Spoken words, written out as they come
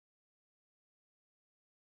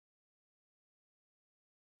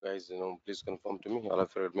Guys, please confirm to me. I'll have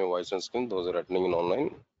forgot my voice on screen. Those are attending in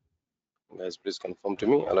online. Guys, please confirm to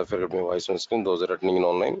me. I'll have forgot my voice on screen. Those are attending in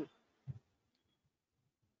online.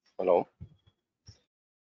 Hello.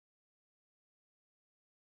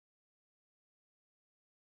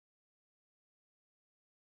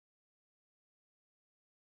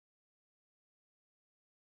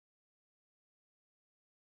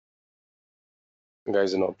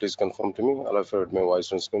 Guys, please confirm to me. I'll have forgot my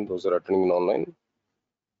voice on screen. Those are attending in online.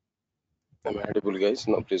 I'm audible, guys.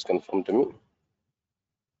 Now, please confirm to me.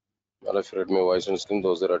 I'll have forgot my voice on screen.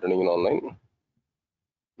 Those are attending in online.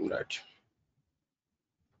 Right.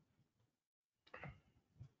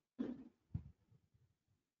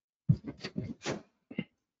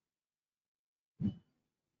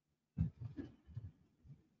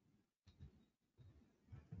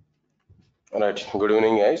 All right. Good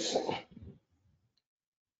evening, guys.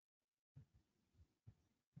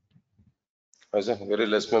 Guys, very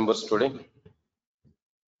less members today.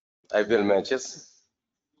 IPL matches.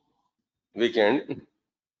 Weekend.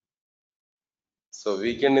 So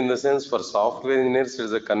weekend in the sense for software engineers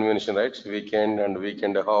is a convention, right? Weekend and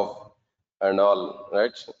weekend off and all,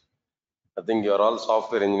 right? I think you're all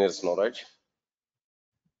software engineers now, right?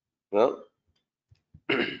 No?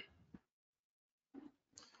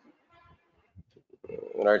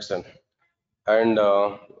 Right, sir. And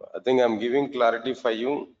I think I'm giving clarity for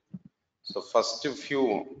you. So first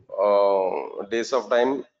few days of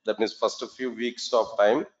time, that means first few weeks of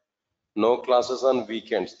time, no classes on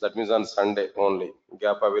weekends. That means on Sunday only.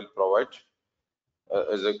 Gap I will provide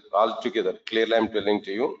as a all together. Clearly, I'm telling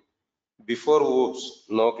to you. Before Whoops,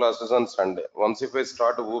 no classes on Sunday. Once if I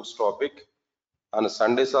start a Whoops topic, on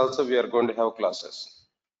Sundays also we are going to have classes.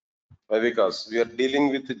 Why? Because we are dealing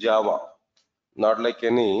with Java, not like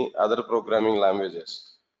any other programming languages.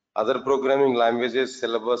 Other programming languages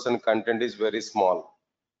syllabus and content is very small.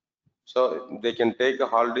 So they can take a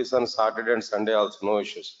holidays on Saturday and Sunday also, no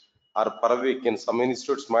issues. Or per week, in some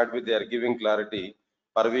institutes might be they are giving clarity,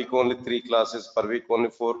 per week only 3 classes, per week only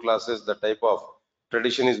 4 classes, the type of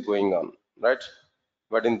tradition is going on, right?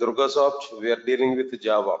 But in Durgasoft, we are dealing with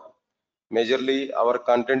Java. Majorly, our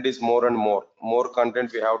content is more and more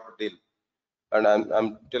content we have to deal. And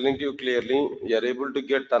I'm telling you clearly, you are able to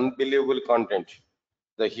get unbelievable content.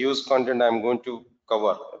 The huge content I'm going to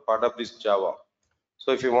cover, part of this Java.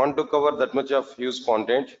 So if you want to cover that much of huge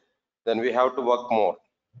content, then we have to work more.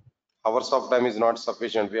 Hours of time is not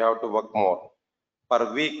sufficient. We have to work more.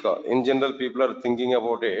 Per week, in general, people are thinking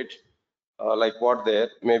about it like what there,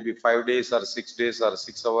 maybe 5 days or 6 days or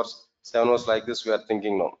 6 hours, 7 hours like this, we are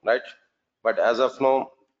thinking now, right? But as of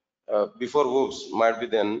now, before Whoops might be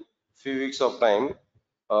then few weeks of time,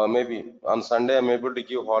 maybe on Sunday I'm able to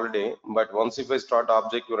give holiday, but once if I start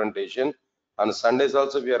object orientation, on Sundays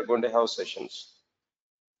also we are going to have sessions.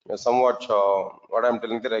 Somewhat what I'm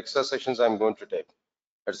telling the extra sessions I'm going to take.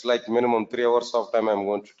 It's like minimum 3 hours of time I'm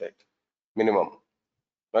going to take, minimum.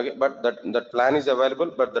 Okay, but that plan is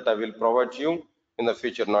available, but that I will provide you in the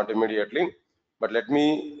future, not immediately. But let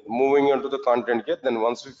me moving into the content here. Then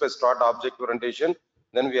once we start object orientation,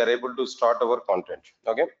 then we are able to start our content.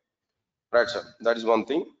 Okay, right, sir. That is one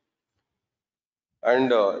thing. And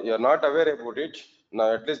you're not aware about it.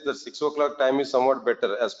 Now, at least the 6 o'clock time is somewhat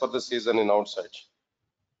better as per the season in outside.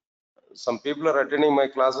 Some people are attending my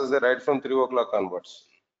classes, they right from 3 o'clock onwards.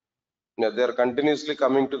 Yeah, they are continuously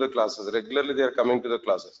coming to the classes. Regularly, they are coming to the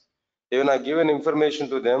classes. Even I give an information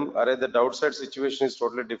to them, alright, the outside situation is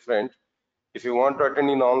totally different. If you want to attend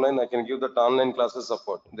in online, I can give that online classes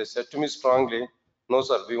support. They said to me strongly, no,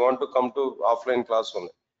 sir, we want to come to offline class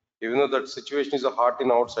only. Even though that situation is a hard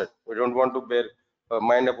in outside, we don't want to bear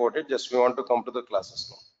mind about it. Just we want to come to the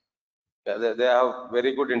classes now. Yeah, they have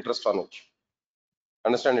very good interest on it.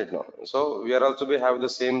 Understand it now. So we are also we have the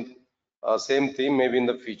same theme maybe in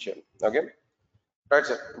the future. Okay. Right,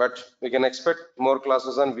 sir. But we can expect more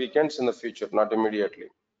classes on weekends in the future, not immediately.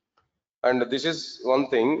 And this is one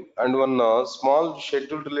thing. And one small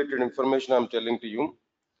schedule related information I'm telling to you.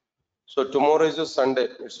 So tomorrow is a Sunday.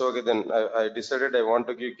 It's okay. Then I decided I want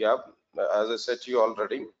to give gap. As I said to you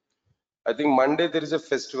already, I think Monday there is a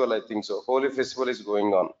festival. I think so. Holy festival is going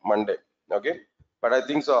on Monday. Okay. But I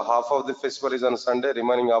think so. Half of the festival is on Sunday.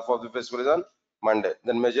 Remaining half of the festival is on Monday.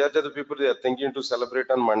 Then majority of the people they are thinking to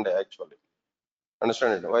celebrate on Monday actually.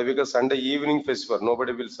 Understand it? Why? Because Sunday evening festival,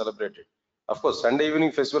 nobody will celebrate it. Of course, Sunday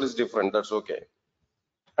evening festival is different. That's okay.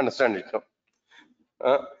 Understand it?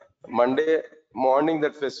 No? Monday morning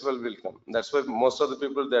that festival will come. That's why most of the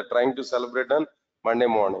people they are trying to celebrate on Monday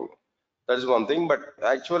morning. That is one thing. But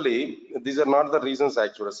actually, these are not the reasons.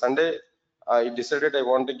 Actually, Sunday I decided I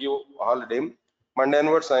want to give holiday. Monday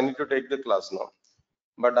onwards I need to take the class now.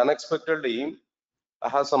 but unexpectedly I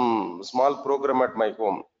have some small program at my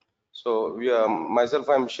home. So myself,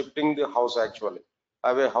 I'm shifting the house actually. I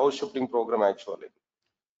have a house shifting program actually.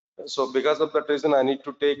 So because of that reason, I need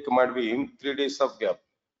to take might be 3 days of gap.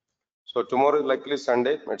 So tomorrow is likely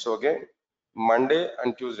Sunday, it's okay. Monday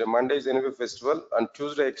and Tuesday. Monday is anyway festival, and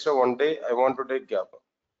Tuesday extra 1 day I want to take gap.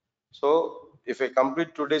 So if I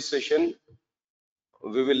complete today's session,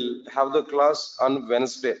 we will have the class on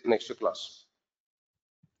Wednesday, next class.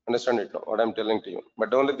 Understand it now, what I'm telling to you.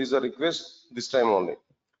 But only these are requests this time only.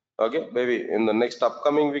 Okay, maybe in the next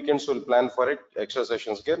upcoming weekends we'll plan for it, extra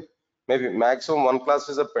sessions again. Maybe maximum one class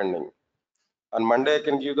is a pending. On Monday, I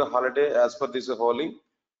can give the holiday as per this holy.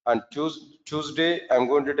 And Tuesday, I'm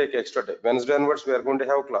going to take extra day. Wednesday onwards, we are going to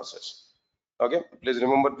have classes. Okay, please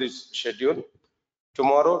remember this schedule.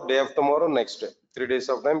 Tomorrow, day after tomorrow, next day. 3 days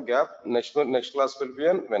of time gap. Next class will be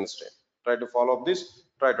on Wednesday. Try to follow up this.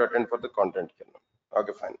 Try to attend for the content.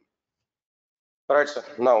 Okay, fine. All right, sir.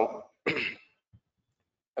 Now,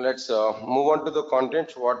 let's move on to the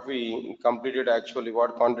content. What we completed actually,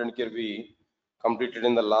 what content here we completed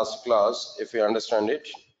in the last class, if you understand it.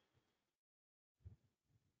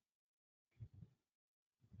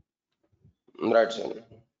 Right, sir.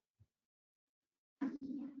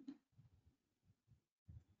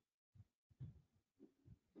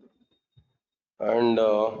 And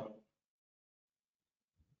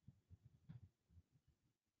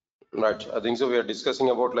right, I think so. We are discussing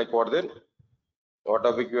about like what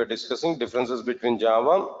topic we are discussing, differences between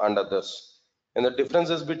Java and others. And the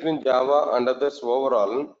differences between Java and others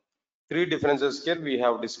overall, three differences here we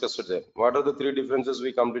have discussed there. What are the three differences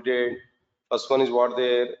we completed? First one is what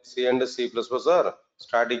there C and C++ are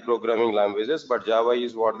static programming languages, but Java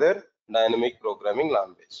is what there dynamic programming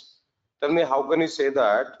language. Tell me, how can you say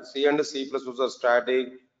that C and C++ are static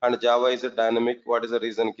and Java is a dynamic? What is the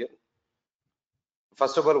reason here?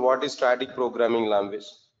 First of all, what is static programming language?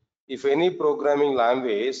 If any programming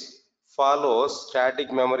language follows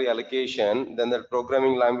static memory allocation, then the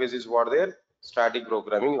programming language is what there? Static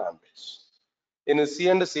programming language. In C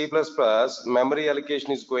and C++, memory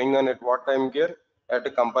allocation is going on at what time here? At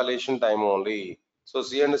a compilation time only. So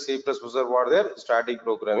C and C++ are what there? Static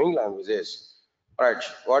programming languages. Right.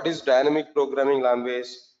 What is dynamic programming language?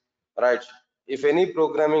 Right. If any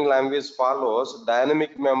programming language follows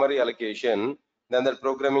dynamic memory allocation, then the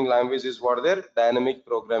programming language is what there? Dynamic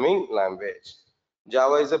programming language.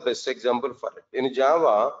 Java is the best example for it. In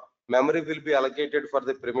Java, memory will be allocated for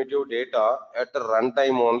the primitive data at the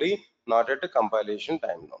runtime only, not at a compilation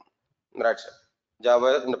time now. Right, sir.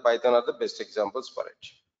 Java and Python are the best examples for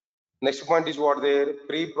it. Next point is what there?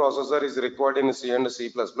 Preprocessor is required in C and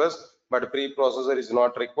C++, but preprocessor is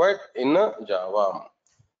not required in Java.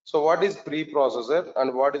 So what is preprocessor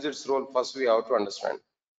and what is its role? First we have to understand.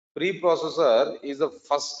 Preprocessor is the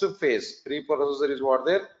first phase. Preprocessor is what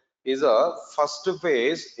there? Is a first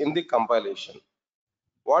phase in the compilation.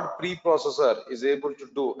 What preprocessor is able to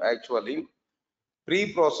do actually?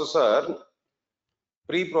 Preprocessor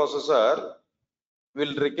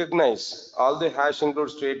will recognize all the hash include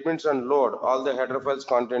statements and load all the header files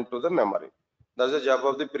content to the memory. That's the job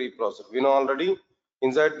of the preprocessor. We know already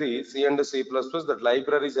inside the C and C++ that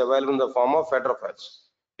library is available in the form of header files.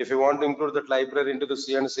 If you want to include that library into the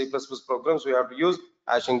C and C++ programs, we have to use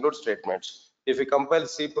hash include statements. If we compile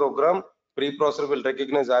C program, preprocessor will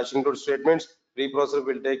recognize hash include statements. Preprocessor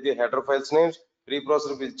will take the header files names.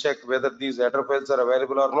 Preprocessor will check whether these header files are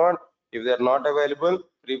available or not. If they are not available,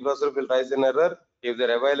 preprocessor will raise an error. If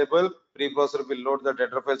they're available, preprocessor will load the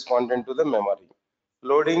data files content to the memory.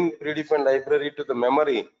 Loading predefined library to the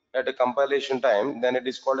memory at a compilation time, then it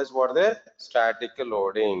is called as what there? Static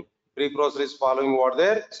loading. Preprocessor is following what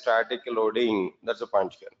there? Static loading. That's the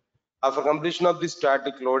point here. After completion of this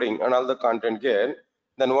static loading and all the content here,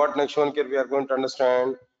 then what next one here we are going to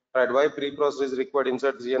understand? Right, why preprocessor is required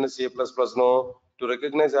inside C and C++ no? To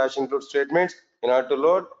recognize hash include statements in order to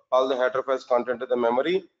load all the header files content to the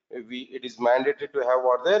memory. It is mandatory to have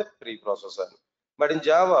what there? Preprocessor. But in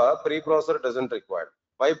Java, preprocessor doesn't require.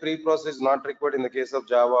 Why preprocessor is not required in the case of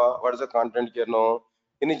Java? What is the content here now?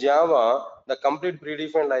 In Java, the complete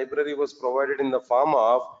predefined library was provided in the form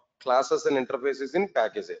of classes and interfaces in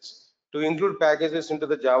packages. To include packages into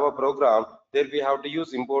the Java program, there we have to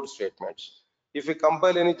use import statements. If we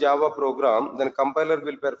compile any Java program, then compiler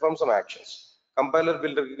will perform some actions. Compiler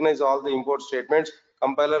will recognize all the import statements.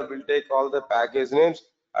 Compiler will take all the package names,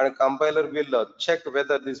 and compiler will check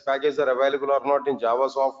whether these packages are available or not in Java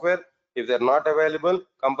software. If they are not available,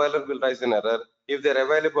 compiler will raise an error. If they are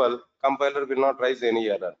available, compiler will not raise any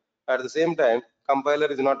error. At the same time, compiler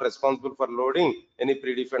is not responsible for loading any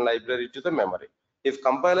predefined library to the memory. If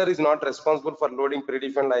compiler is not responsible for loading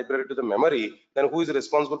predefined library to the memory, then who is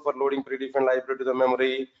responsible for loading predefined library to the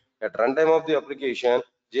memory? At runtime of the application,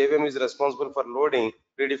 JVM is responsible for loading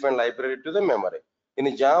predefined library to the memory.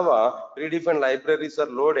 In Java, predefined libraries are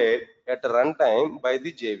loaded at runtime by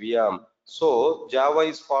the JVM. So Java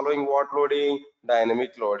is following what loading?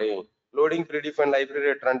 Dynamic loading. Loading predefined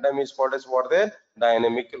library at runtime is called as what? The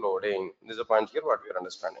dynamic loading. This is a point here what we are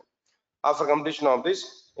understanding. After completion of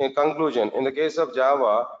this, in conclusion, in the case of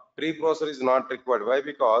Java, preprocessor is not required. Why?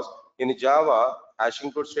 Because in Java, hash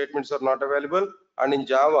include statements are not available, and in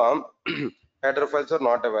Java, header files are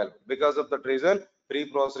not available. Because of that reason,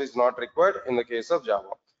 preprocessor is not required in the case of Java.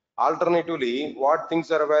 Alternatively, what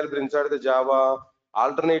things are available inside the Java?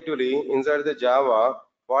 Alternatively, inside the Java,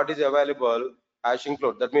 what is available? Hash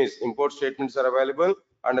include. That means import statements are available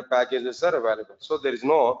and packages are available. So there is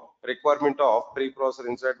no requirement of preprocessor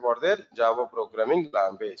inside what their Java programming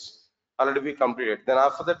language. Already we completed. Then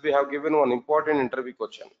after that we have given one important interview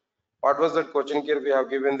question. What was that question here we have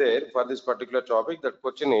given there for this particular topic? That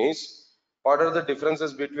question is, what are the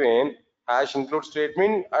differences between hash include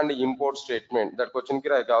statement and import statement? That question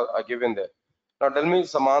here I given there. Now tell me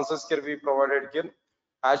some answers here we provided here.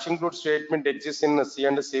 Hash include statement exists in C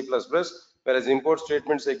and C++, whereas import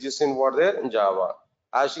statements exist in what there? In Java.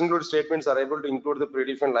 Hash include statements are able to include the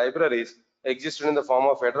predefined libraries existed in the form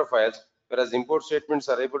of header files, whereas import statements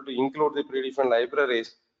are able to include the predefined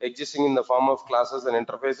libraries existing in the form of classes and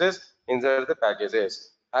interfaces inside the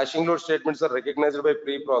packages. Hash include statements are recognized by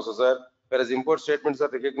preprocessor, whereas import statements are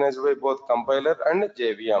recognized by both compiler and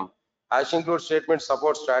JVM. Hash include statements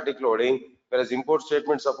support static loading, whereas import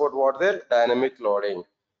statements support what their dynamic loading.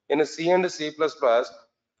 In a C and C++,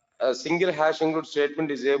 a single hash include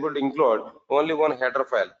statement is able to include only one header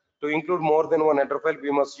file. To include more than one header file,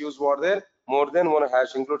 we must use what there? More than one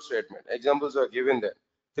hash include statement. Examples are given there.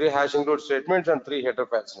 3 hash include statements and 3 header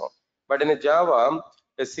files now. But in a Java,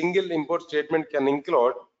 a single import statement can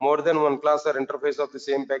include more than one class or interface of the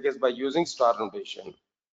same package by using star notation.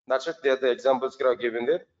 That's it. There the examples are given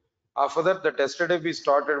there. After that, yesterday we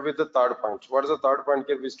started with the third point. What is the third point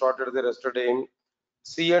here? We started there yesterday.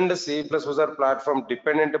 C and C++ are platform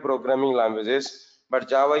dependent programming languages, but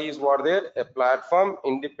Java is what there? A platform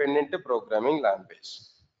independent programming language.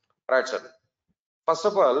 Right, sir. First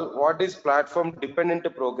of all, what is platform dependent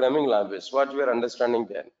programming language? What we are understanding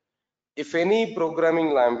there. If any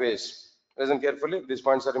programming language, listen carefully, these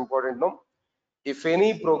points are important, no? If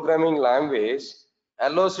any programming language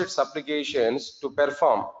allows its applications to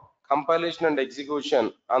perform compilation and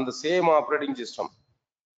execution on the same operating system,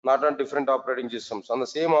 not on different operating systems, on the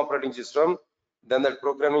same operating system, then that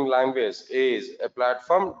programming language is a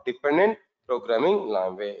platform dependent programming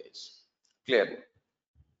language. Clear?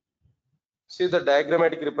 See the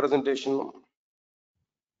diagrammatic representation.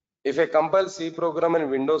 If I compile C program in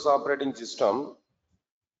Windows operating system,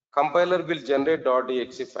 compiler will generate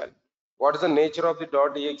 .exe file. What is the nature of the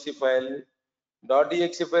 .exe file?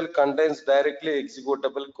 .exe file contains directly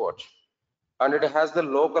executable code, and it has the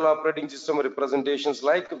local operating system representations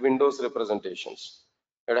like Windows representations.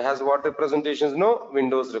 It has what representations? No,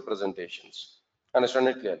 Windows representations. Understand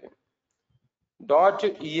it clearly.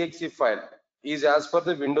 .exe file is as per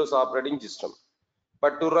the Windows operating system.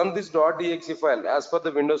 But to run this .exe file as per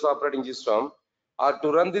the Windows operating system, or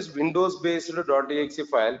to run this Windows based .exe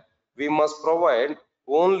file, we must provide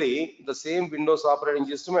only the same Windows operating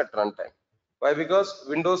system at runtime. Why? Because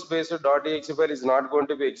Windows based .exe file is not going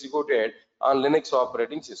to be executed on Linux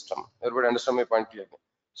operating system. Everybody understand my point clearly?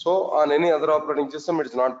 So on any other operating system, it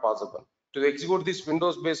is not possible. To execute this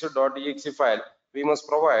Windows based .exe file, we must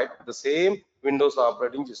provide the same Windows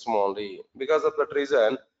operating system only. Because of that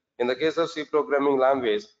reason, in the case of C programming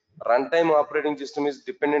language, runtime operating system is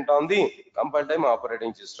dependent on the compile time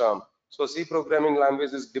operating system. So C programming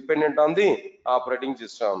language is dependent on the operating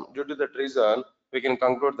system. Due to that reason, we can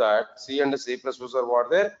conclude that C and C++ are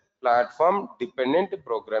what their platform dependent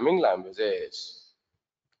programming languages.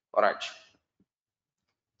 All right.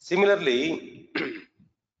 Similarly,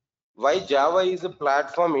 why Java is a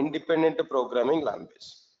platform independent programming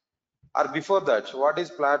language? Or before that, what is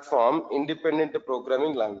platform independent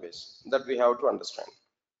programming language? That we have to understand.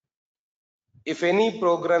 If any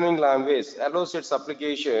programming language allows its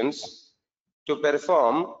applications to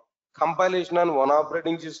perform compilation on one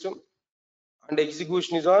operating system and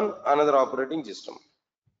execution is on another operating system.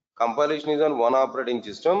 Compilation is on one operating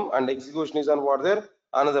system and execution is on what there?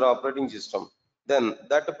 Another operating system. Then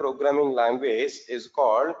that programming language is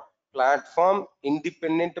called platform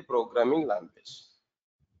independent programming language.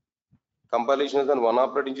 Compilation is on one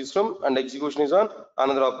operating system and execution is on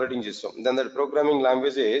another operating system. Then that programming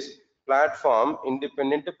language is platform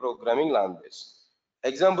independent programming language.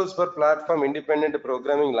 Examples for platform independent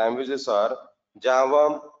programming languages are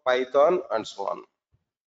Java, Python, and so on.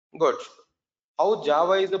 Good. How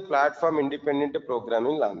Java is a platform independent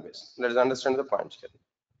programming language? Let's understand the points here.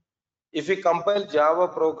 If we compile Java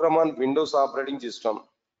program on Windows operating system,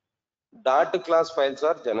 Dart class files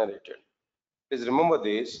are generated. Please remember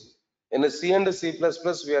this. In a C and C++,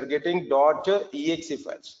 we are getting .exe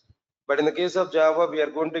files. But in the case of Java, we are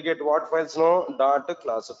going to get what files now? Dart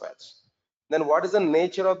class files. Then what is the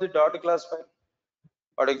nature of the Dart class file?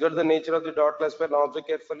 What is the nature of the Dart class file? Now observe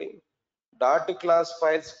carefully. Dart class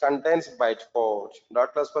files contains bytecode.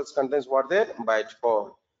 Dart class files contains what there?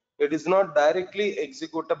 Bytecode. It is not directly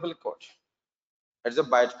executable code. It's a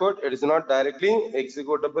bytecode. It is not directly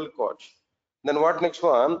executable code. Then what next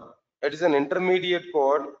one? It is an intermediate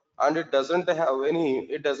code and it doesn't have any,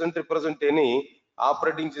 it doesn't represent any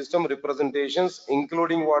operating system representations,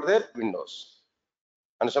 including what there? Windows.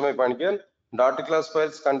 Understand my point here? Dart class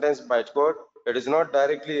files contains bytecode. It is not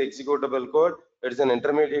directly executable code. It is an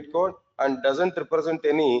intermediate code and doesn't represent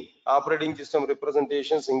any operating system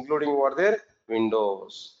representations, including what there?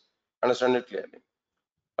 Windows. Understand it clearly.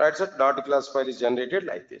 Right, so dot class file is generated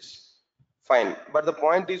like this. Fine, but the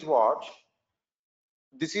point is what?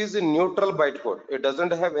 This is a neutral bytecode. It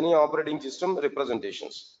doesn't have any operating system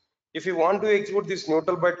representations. If you want to execute this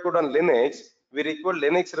neutral bytecode on Linux, we require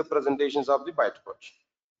Linux representations of the bytecode.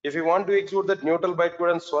 If you want to execute that neutral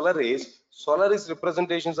bytecode on Solaris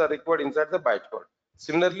representations are required inside the bytecode.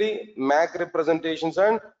 Similarly, Mac representations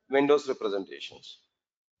and Windows representations.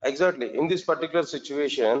 Exactly. In this particular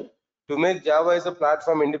situation, to make Java as a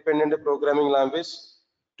platform independent programming language,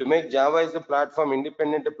 to make Java as a platform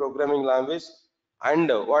independent programming language, and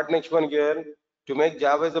what next one here? To make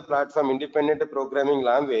Java as a platform independent programming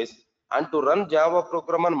language and to run Java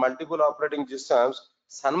program on multiple operating systems,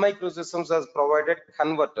 Sun Microsystems has provided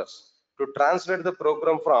converters to translate the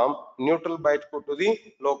program from neutral bytecode to the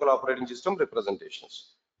local operating system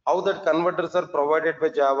representations. How that converters are provided by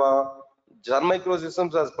Java? Sun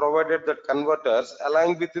Microsystems has provided that converters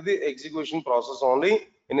along with the execution process only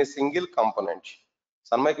in a single component.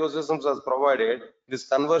 Sun Microsystems has provided this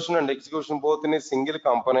conversion and execution both in a single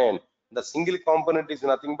component. The single component is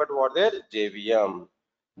nothing but what there? JVM,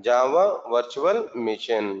 Java Virtual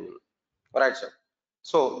Machine. Right, sir.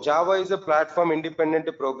 So Java is a platform independent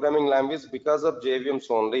programming language because of JVMs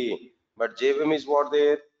only. But JVM is what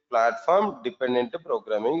there? Platform dependent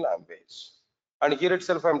programming language. And here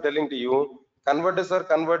itself I'm telling to you, converters are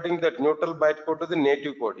converting that neutral bytecode to the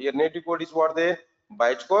native code. Here native code is what there?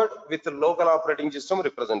 Bytecode with local operating system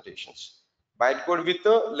representations. Bytecode with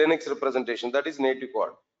Linux representation, that is native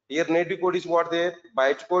code. Here native code is what there?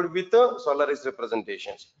 Bytecode with Solaris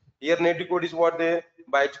representations. Here native code is what there?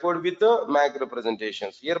 Bytecode with Mac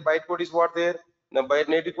representations. Here bytecode is what there? Now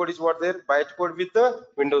native code is what there? Bytecode with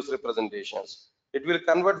Windows representations. It will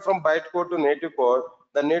convert from bytecode to native code.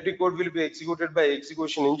 The native code will be executed by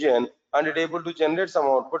execution engine and it able to generate some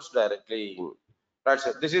outputs directly. Right,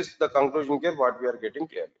 sir. This is the conclusion here what we are getting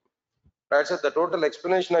clearly. Right, sir. The total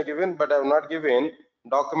explanation I given, but I have not given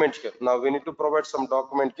document here. Now we need to provide some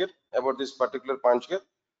document here about this particular point here.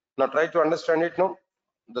 Now try to understand it now.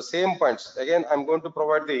 The same points. Again, I'm going to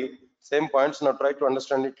provide the same points. Now try to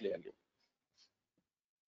understand it clearly.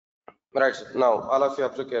 Right, sir. Now all of you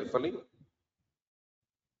observe carefully.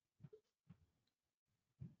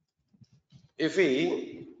 If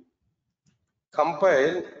we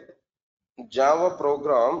compile Java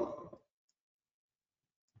program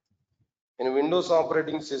in Windows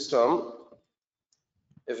operating system,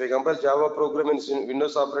 if we compile Java program in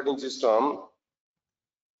Windows operating system,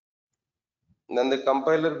 then the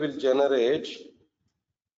compiler will generate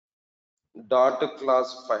dot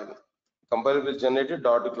class file. Compiler will generate a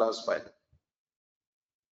dot class file.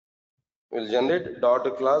 Will generate dot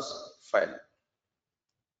class file.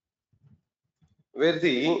 Where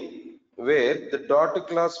the dot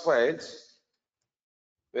class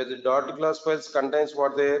files contains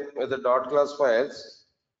what there? Where the dot class files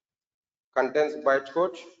contains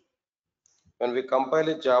bytecode. When we compile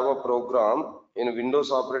a Java program in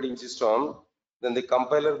Windows operating system, then the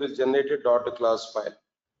compiler will generate a dot class file.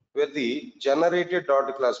 Where the generated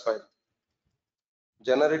dot class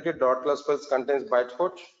files contains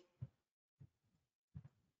bytecode.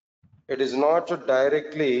 It is not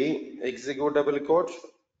directly executable code.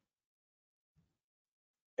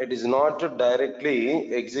 It is not directly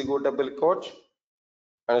executable code.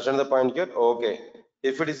 Understand the point here? Okay.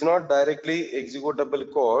 If it is not directly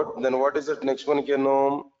executable code, then what is the next one here?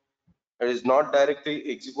 No, it is not directly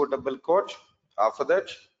executable code. After that,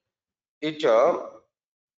 it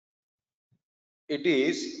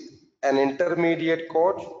is an intermediate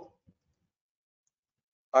code.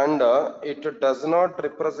 and it does not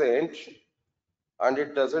represent, and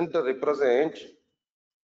it doesn't represent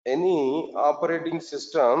any operating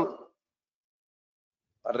system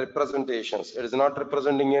representations. It is not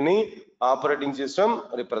representing any operating system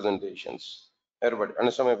representations. Everybody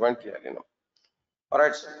understand my point clearly now? All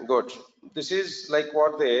right, good. This is like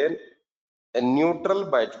what there, a neutral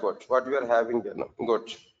bytecode, what we are having there now.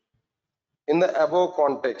 Good. In the above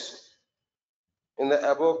context,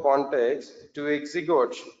 to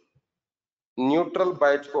execute neutral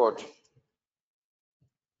bytecode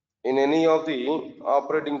in any of the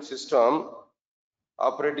operating system,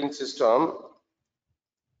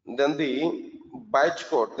 then the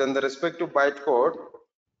bytecode, then the respective bytecode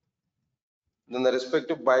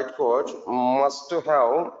must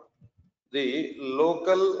have the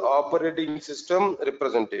local operating system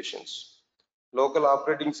representations. Local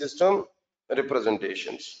operating system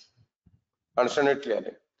representations. Understand it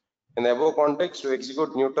clearly. In the above context, to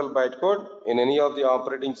execute neutral bytecode in any of the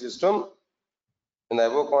operating system, in the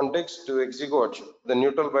above context, to execute the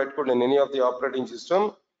neutral bytecode in any of the operating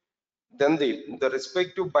system, then the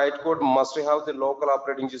respective bytecode must have the local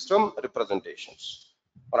operating system representations.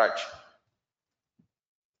 All right.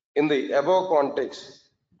 In the above context,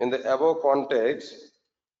 to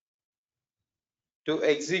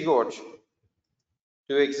execute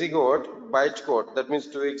bytecode, that means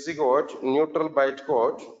to execute neutral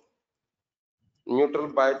bytecode in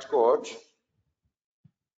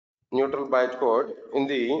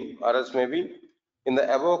the, or else maybe in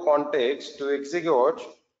the above context, to execute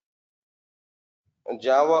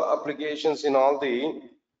Java applications in all the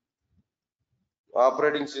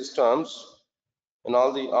operating systems,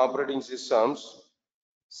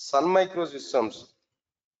 Sun Microsystems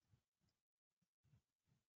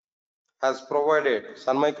has provided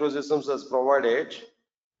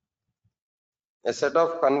a set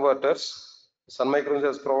of converters. Sun Microsystems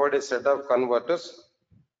has provided a set of converters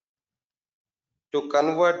to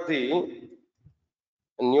convert the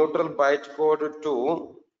neutral bytecode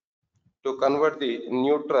to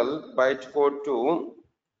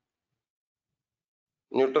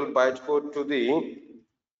the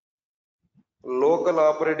local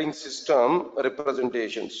operating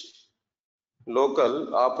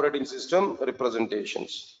system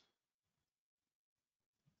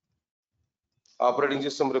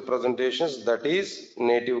representations. That is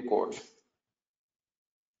native code.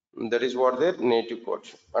 That is what their native code.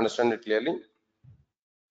 Understand it clearly?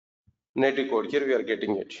 Native code, here we are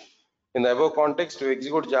getting it. In the above context, to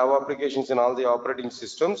execute Java applications in all the operating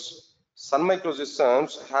systems, Sun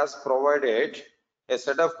Microsystems has provided a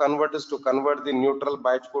set of converters to convert the neutral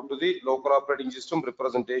bytecode to the local operating system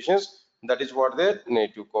representations. That is what their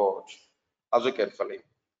native code. Observe carefully.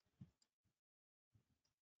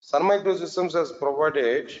 Sun Microsystems has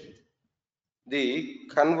provided the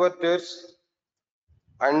converters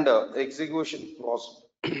and execution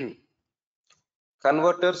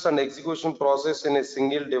process in a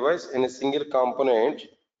single device, in a single component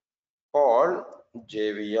called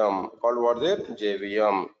JVM. Called what there?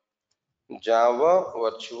 JVM. Java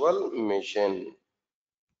Virtual Machine.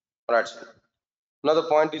 Right. Now the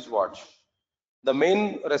point is what? The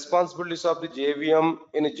main responsibilities of the JVM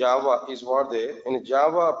in Java is what there? In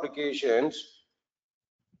Java applications,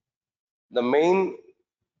 the main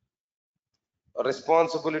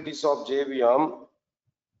responsibilities of the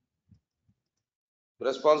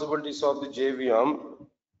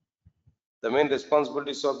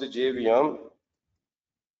JVM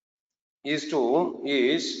is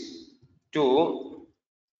to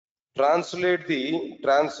translate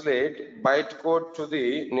bytecode to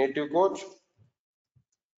the native code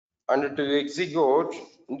and to execute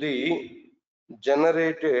the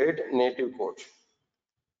generated native code.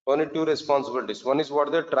 Only two responsibilities. One is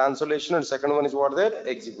what the translation and second one is what the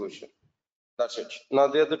execution. That's it. Now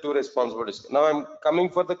they are the two responsibilities. Now I'm coming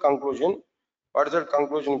for the conclusion. What is that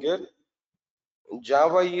conclusion here?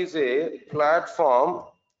 Java is a platform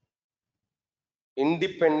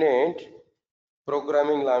independent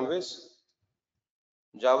programming language.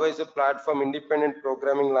 Java is a platform independent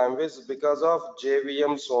programming language because of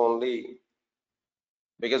JVMs only.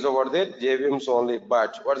 Because of what there? JVMs only.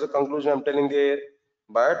 But what is the conclusion I'm telling there?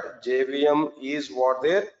 But JVM is what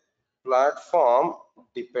there? Platform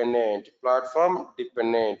dependent.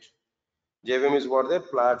 JVM is what there?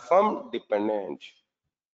 Platform dependent.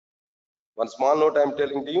 One small note I'm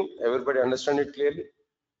telling to you. Everybody understand it clearly?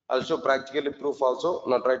 Also practically proof also.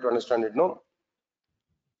 Now try to understand it. No.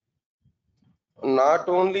 Not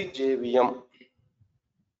only JVM,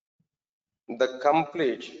 the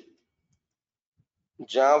complete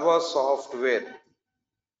Java software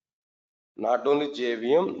Not only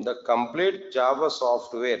JVM, the complete Java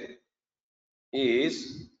software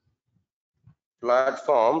is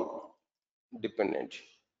platform dependent.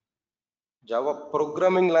 Java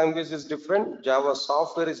programming language is different, Java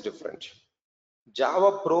software is different.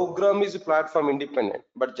 Java program is platform independent,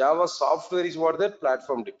 but Java software is what? That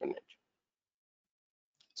platform dependent.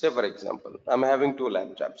 Say for example, I'm having two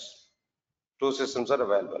laptops. Two systems are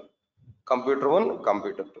available. Computer 1,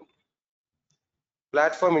 computer 2.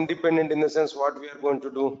 Platform independent in the sense what we are going to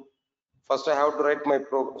do. First I have to write my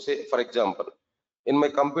program. Say for example, in my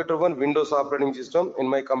computer 1 Windows operating system, in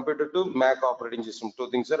my computer 2 Mac operating system. Two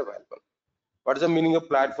things are available. What is the meaning of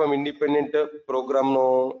platform independent program?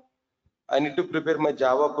 No, I need to prepare my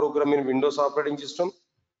Java program in Windows operating system.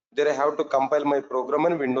 There I have to compile my program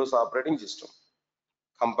in Windows operating system.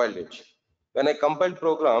 Compiled it. When I compile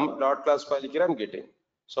program, dot class file here I'm getting.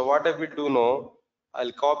 So what I will do now,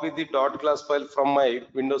 I'll copy the dot class file from my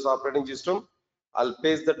Windows operating system. I'll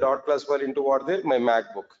paste the dot class file into what there? My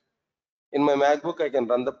MacBook. In my MacBook, I can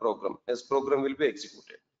run the program. This program will be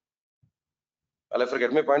executed. I'll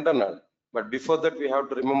forget my point or not. But before that, we have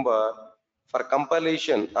to remember for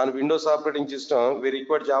compilation on Windows operating system, we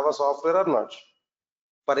require Java software or not.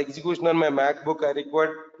 For execution on my MacBook, I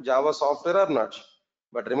require Java software or not.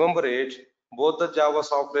 But remember it, both the Java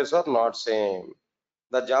softwares are not same.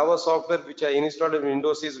 The Java software which I installed in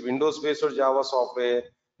Windows is Windows based Java software.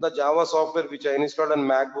 The Java software which I installed on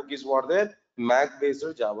MacBook is what? There Mac based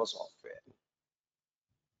Java software.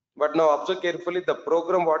 But now observe carefully, the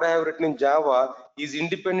program what I have written in Java is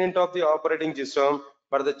independent of the operating system,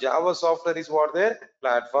 but the Java software is what? There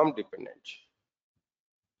platform dependent.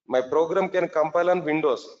 My program can compile on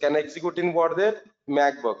Windows, can execute in what? There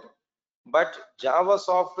MacBook, but Java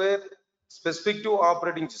software specific to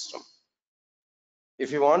operating system.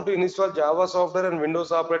 If you want to install Java software and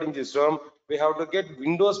Windows operating system, we have to get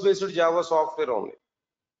Windows based Java software only.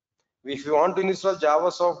 If you want to install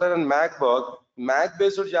Java software and MacBook, Mac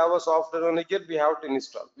based Java software only here we have to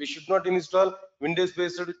install. We should not install Windows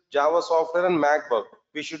based Java software and MacBook.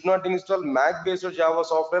 We should not install Mac based Java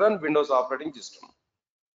software and Windows operating system.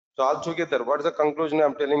 So altogether, what is the conclusion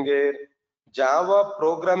I'm telling here? Java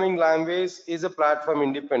programming language is a platform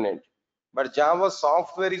independent, but Java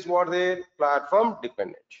software is what? There platform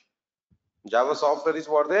dependent. Java software is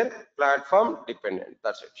what? There platform dependent.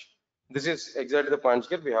 That's it. This is exactly the point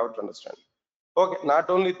here we have to understand. Okay, not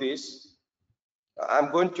only this,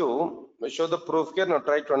 I'm going to show the proof here. Now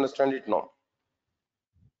try to understand it now.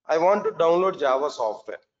 I want to download Java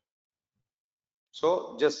software.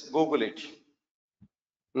 So just Google it.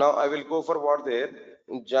 Now I will go for what? There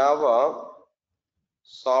Java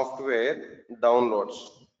software downloads.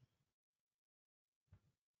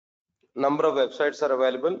 Number of websites are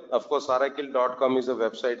available. Of course, oracle.com is a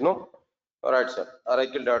website. No, all right, sir.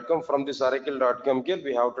 Oracle.com. From this oracle.com here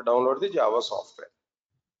we have to download the Java software.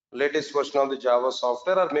 Latest version of the Java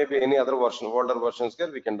software, or maybe any other version, older versions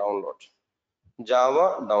here we can download.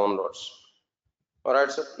 Java downloads. All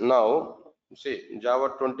right, sir. Now see, Java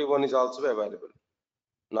 21 is also available.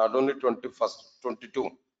 Not only 21st, 22.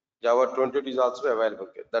 Java 22 is also available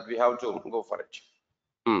here. That we have to go for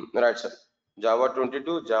it. Right, sir. Java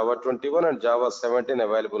 22, Java 21, and Java 17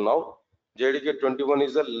 available now. JDK 21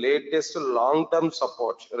 is the latest long-term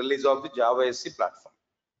support release of the Java SC platform.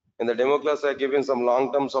 In the demo class, I given some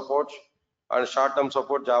long-term support and short-term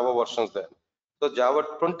support Java versions there. So Java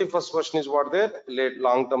 21st version is what? There late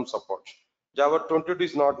long-term support. Java 22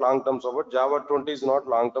 is not long-term support. Java 20 is not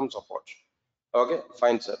long-term support. Okay,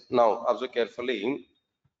 fine, sir. Now observe carefully.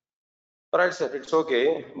 All right, sir. It's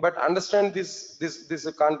okay, but understand this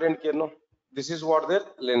content here. No, this is what their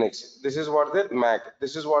Linux. This is what their Mac.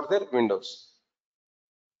 This is what their Windows.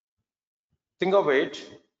 Think of it.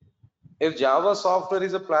 If Java software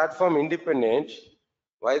is a platform independent,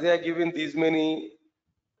 why they are giving these many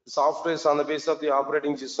softwares on the basis of the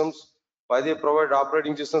operating systems? Why they provide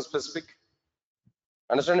operating system specific?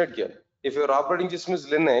 Understand it here. If your operating system is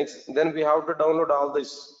Linux, then we have to download all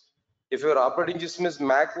this. If your operating system is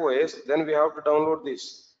Mac OS, then we have to download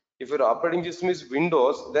this. If your operating system is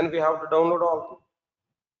Windows, then we have to download all.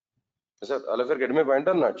 Sir, all of you get my point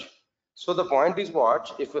or not? So the point is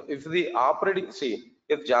what? If the operating, see,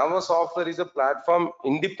 if Java software is a platform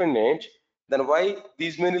independent, then why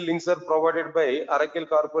these many links are provided by Oracle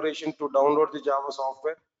Corporation to download the Java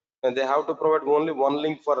software? And they have to provide only one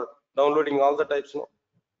link for downloading all the types. No,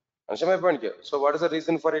 understand my point here? So what is the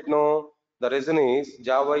reason for it? No, the reason is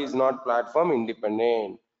Java is not platform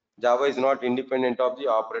independent. Java is not independent of the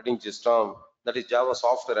operating system. That is Java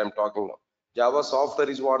software I'm talking now. Java software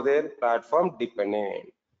is what? There platform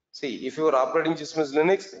dependent. See, if your operating system is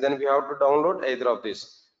Linux, then we have to download either of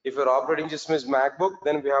this. If your operating system is MacBook,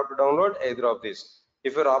 then we have to download either of these.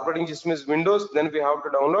 If your operating system is Windows, then we have to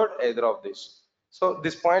download either of these. So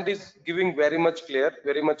this point is giving very much clear,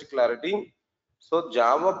 very much clarity. So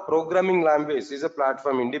Java programming language is a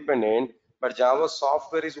platform independent, but Java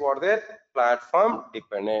software is what they're platform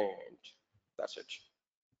dependent. That's it.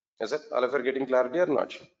 Is it? All of you are getting clarity or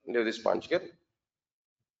not? Leave this punch here.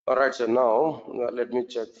 All right, so now let me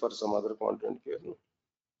check for some other content here.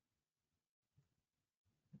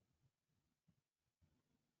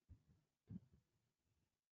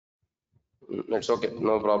 It's okay,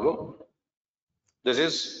 no problem. This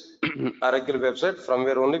is Oracle website from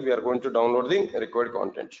where only we are going to download the required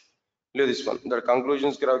content. Leave this one. The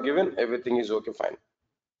conclusions you have given, everything is okay, fine.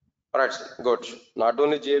 All right, sir. Good. Not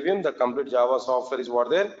only JVM, the complete Java software is what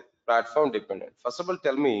they're platform dependent. First of all,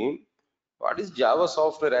 tell me what is Java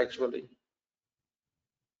software actually?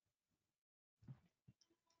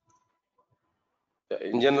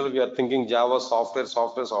 In general, we are thinking Java software,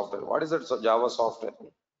 software, software. What is that Java software?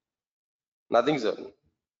 Nothing, sir.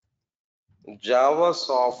 Java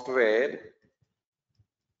software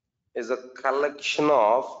is a collection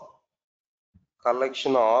of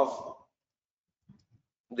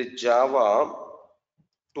the Java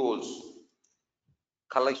tools,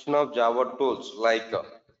 collection of Java tools like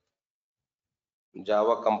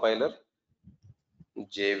Java compiler,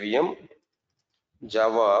 JVM,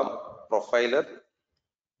 Java profiler,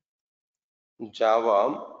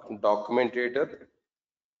 Java documentator,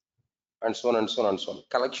 and so on and so on and so on.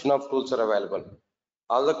 Collection of tools are available.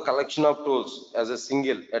 All the collection of tools as a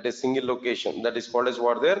single at a single location, that is called as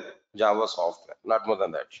what there Java software, not more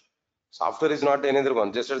than that. Software is not another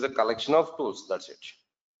one, just as a collection of tools, that's it.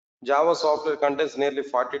 Java software contains nearly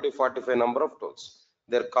 40 to 45 number of tools.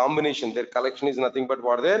 Their combination, their collection is nothing but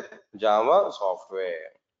what their Java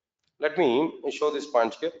software. Let me show this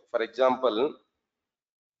punch here. For example,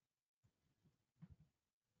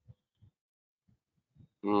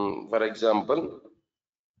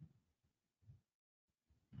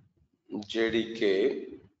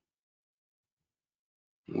 JDK,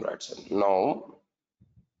 right? So now,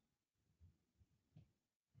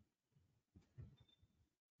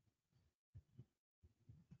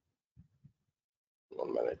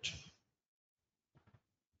 one minute.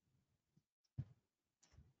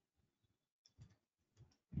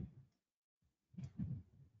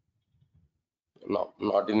 No,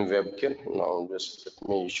 not in webkit. Now, just let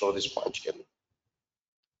me show this punch here.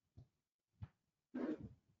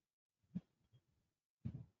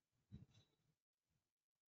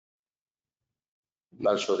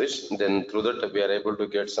 I'll show this. Then through that, we are able to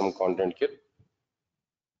get some content here.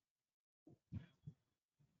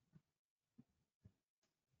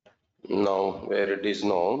 Now, where it is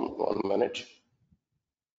now, 1 minute.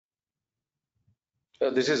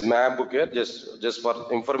 This is MacBook here, just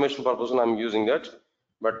for information purpose, I'm using that.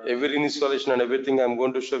 But every installation and everything I'm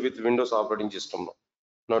going to show with Windows operating system now.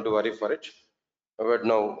 Not to worry for it. But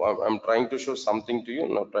now I'm trying to show something to you.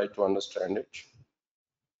 Now try to understand it.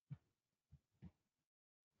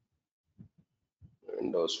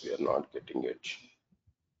 Windows, we are not getting it.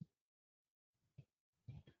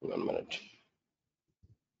 1 minute.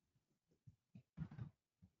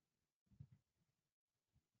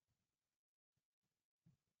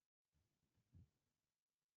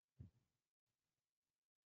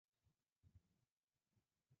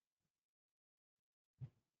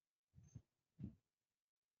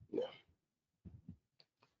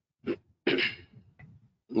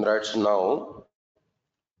 Right, so now,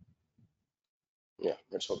 yeah,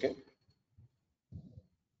 it's okay.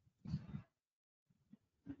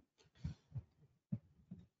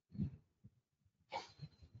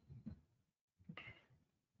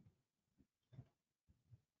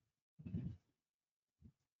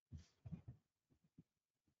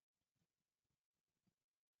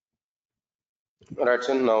 Right,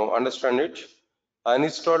 so now understand it. I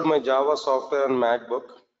installed my Java software on MacBook.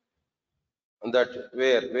 That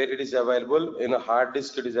where it is available in a hard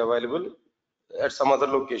disk, it is available at some other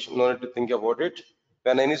location. No need to think about it.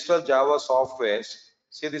 When I install Java softwares,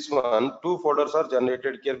 see this one, two folders are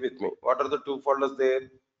generated here with me. What are the two folders there?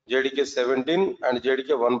 JDK 17 and JDK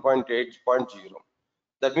 1.8.0.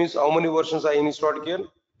 That means how many versions I installed here?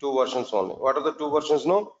 Two versions only. What are the two versions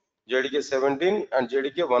now? JDK 17 and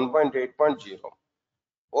JDK 1.8.0.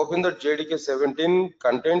 Open the JDK 17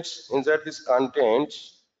 contents. Inside this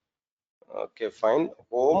contents, okay, fine.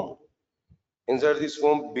 Home. Inside this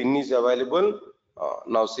home bin is available.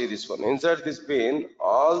 Now see this one. Inside this bin,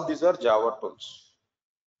 all these are Java tools.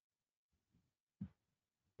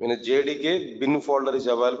 When a JDK bin folder is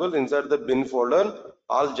available, inside the bin folder,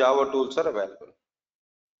 all Java tools are available.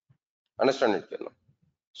 Understand it, Kerala?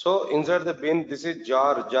 So inside the bin, this is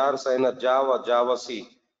jar signer, Java, Java C.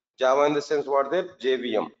 Java in the sense what there?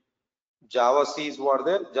 JVM. Java C is what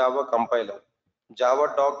there? Java compiler.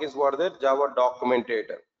 Java doc is what there? Java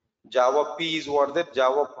documentator. Java P is what there?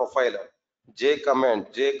 Java profiler. J command,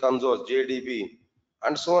 J console, JDB,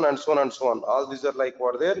 and so on and so on and so on. All these are like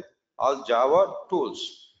what there? All Java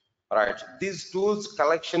tools. Right. These tools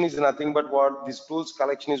collection is nothing but what? This tools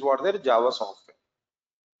collection is what there? Java software.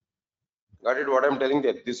 Got it? What I'm telling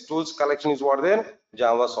there? This tools collection is what there?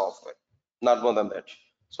 Java software. Not more than that.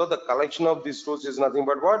 So the collection of these tools is nothing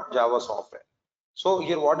but what? Java software. So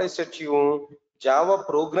here what I said to you, Java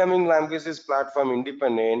programming language is platform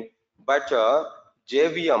independent, but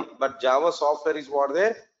JVM, but Java software is what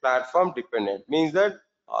they platform dependent. Means that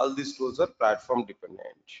all these tools are platform dependent.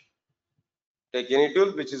 Take any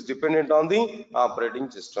tool which is dependent on the operating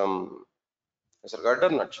system. Yes, sir, got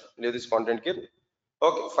or not? Leave this content here.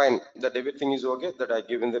 Okay, fine. That everything is okay. That I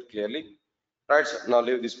given there clearly. Right, sir. Now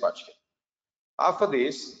leave this part here. After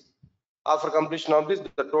this, after completion of this,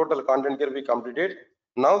 the total content here we completed.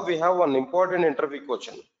 Now we have one important interview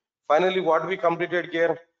question. Finally, what we completed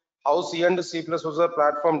here? How C and C++ was a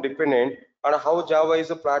platform dependent and how Java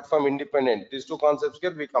is a platform independent. These two concepts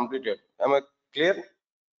here we completed. Am I clear?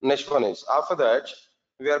 Next one is, after that,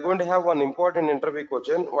 we are going to have one important interview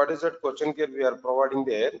question. What is that question here we are providing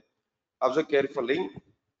there? Observe carefully.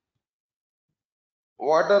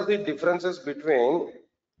 What are the differences between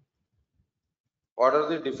 .exe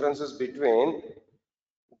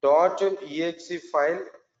file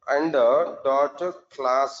and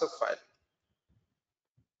 .class file?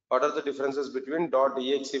 What are the differences between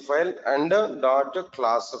 .exe file and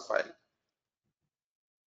 .class file?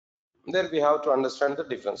 There we have to understand the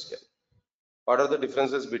difference here. What are the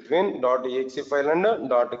differences between .exe file and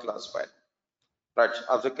 .class file? Right,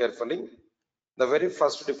 observe carefully. The very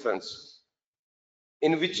first difference.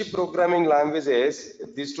 In which programming languages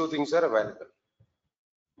these two things are available?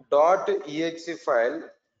 .exe file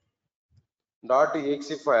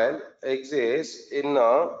exists in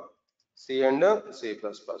C and C++,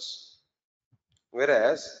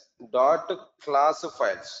 whereas .class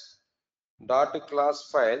files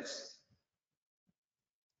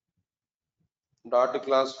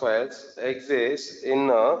exist in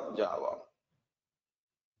Java.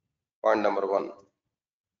 Point number one.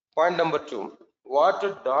 Point number two. What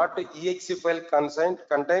 .exe file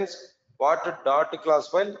contains? What .class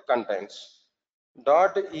file contains?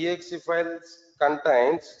 .exe files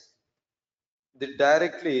contains the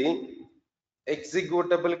directly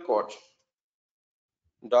executable code.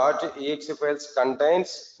 .exe files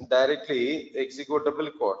contains directly executable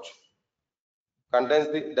code. Contains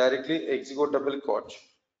the directly executable code.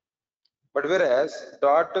 But whereas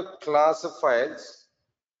 .class files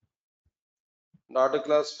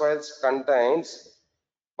contains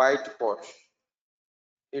bytecode.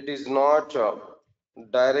 It is not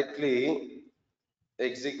directly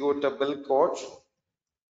executable code.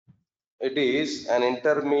 It is an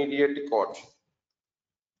intermediate code.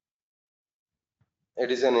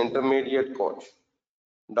 It is an intermediate code.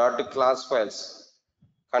 .class files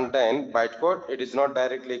contain bytecode. It is not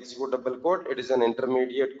directly executable code. It is an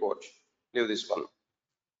intermediate code. Leave this one.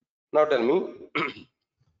 Now tell me,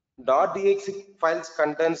 .exe files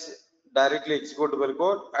contains directly executable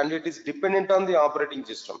code and it is dependent on the operating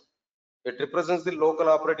system. It represents the local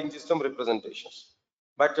operating system representations.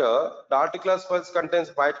 But .class files contains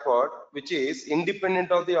bytecode which is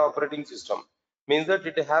independent of the operating system. Means that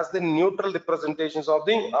it has the neutral representations of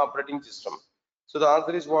the operating system. So the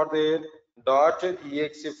answer is what there?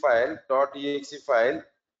 .exe files are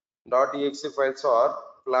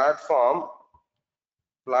platform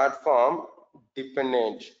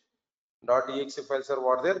dependent. .exe files are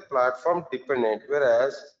what they're platform dependent,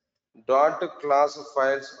 whereas .class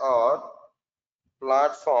files are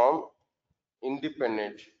platform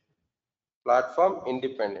independent.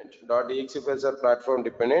 .exe files are platform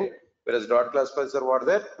dependent, whereas .class files are what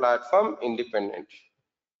they're platform independent.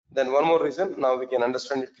 Then one more reason, now we can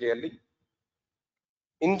understand it clearly.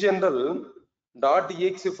 In general,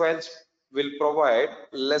 .exe files will provide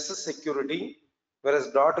less security,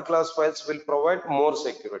 whereas .class files will provide more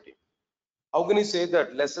security. How can you say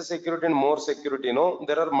that lesser security and more security? No,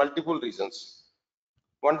 there are multiple reasons.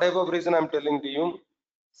 One type of reason I'm telling to you,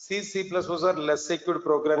 C, C++ are less secure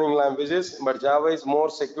programming languages, but Java is more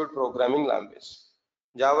secure programming language.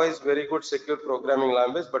 Java is very good secure programming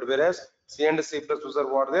language, but whereas C and C++ are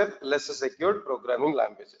what they're less secure programming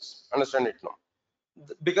languages. Understand it now?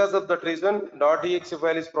 Because of that reason, .exe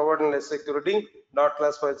file is providing less security,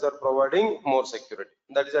 .class files are providing more security.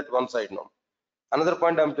 That is at one side now. Another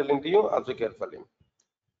point I'm telling to you, observe carefully.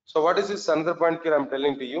 So what is this another point here I'm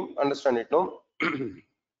telling to you? Understand it now.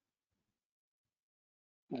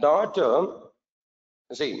 Dot,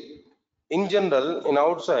 see, in general, in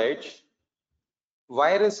outside,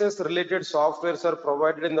 viruses related softwares are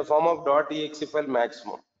provided in the form of .exe file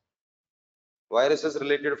maximum. Viruses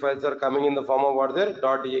related files are coming in the form of what there?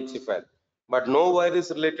 .exe file. But no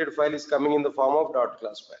virus related file is coming in the form of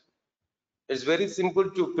 .class file. It's very simple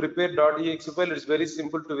to prepare .exe file. It's very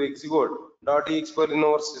simple to execute .exe file in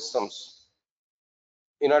our systems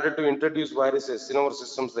in order to introduce viruses in our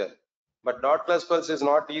systems there. But .class files is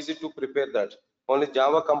not easy to prepare that. Only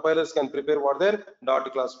Java compilers can prepare what their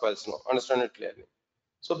 .class files now. Understand it clearly.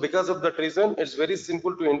 So because of that reason, it's very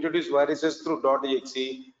simple to introduce viruses through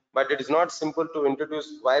 .exe, but it is not simple to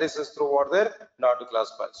introduce viruses through what their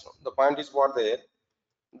 .class files. The point is what there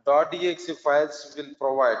 .exe files will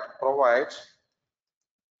provide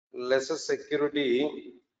lesser security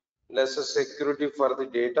for the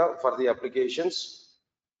data for the applications,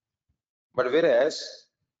 but whereas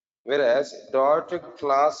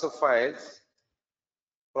 .class files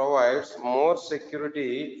provides more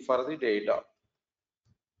security for the data.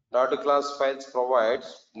 .class files provide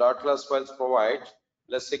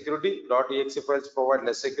less security. .exe files provide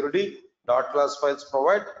less security. .class files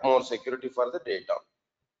provide more security for the data.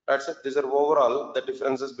 That's it. These are overall the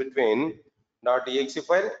differences between .exe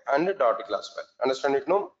file and .class file. Understand it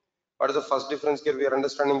now? What is the first difference here? We are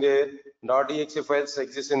understanding here. .exe files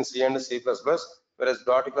exist in C and C++, whereas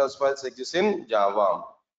 .class files exist in Java.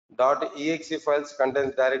 .exe files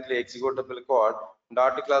contains directly executable code.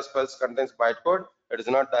 .class files contains bytecode. It is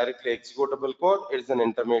not directly executable code. It is an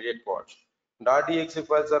intermediate code. .exe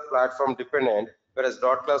files are platform dependent, whereas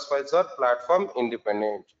 .class files are platform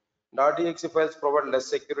independent. .exe files provide less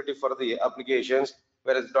security for the applications,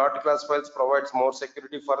 whereas .class files provides more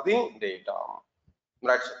security for the data.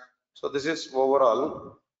 Right. So this is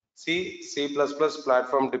overall C++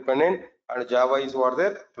 platform dependent, and Java is what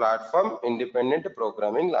their platform independent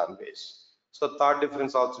programming language. So third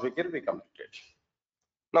difference also here we completed.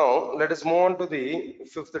 Now let us move on to the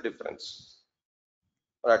fifth difference.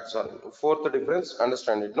 Right, sorry, fourth difference.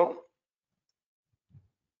 Understand it, no?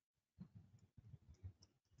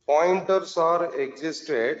 Pointers are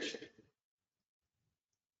existed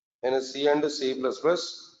in a C and C++,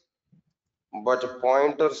 but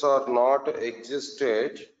pointers are not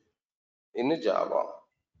existed in Java.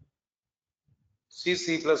 C++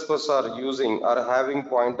 are using or having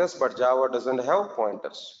pointers, but Java doesn't have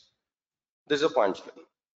pointers. This is a punchline.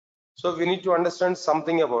 So we need to understand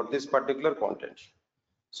something about this particular content.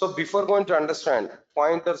 So before going to understand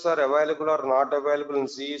pointers are available or not available in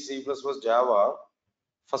C, C++, Java,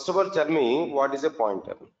 first of all tell me what is a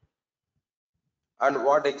pointer and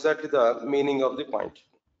what exactly the meaning of the pointer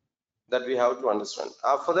that we have to understand.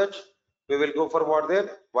 After that, we will go for what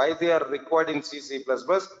why they are required in C, C++,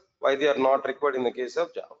 why they are not required in the case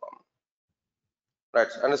of Java. Right,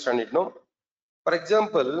 understand it, no? For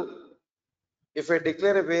example, if I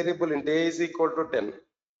declare a variable int a is equal to 10,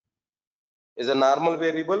 is a normal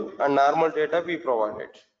variable and normal data we provided.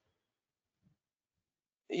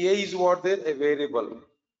 A is what there? A variable.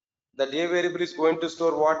 That a variable is going to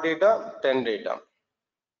store what data? 10 data.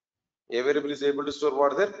 A variable is able to store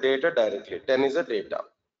what there? Data directly. 10 is a data.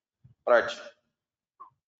 Right.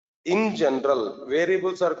 In general,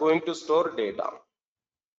 variables are going to store data.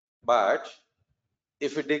 But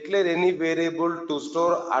if we declare any variable to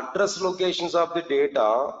store address locations of the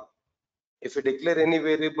data, if we declare any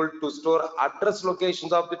variable to store address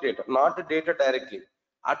locations of the data, not the data directly,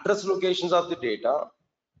 address locations of the data,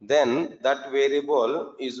 then that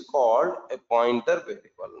variable is called a pointer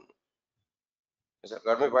variable. Is that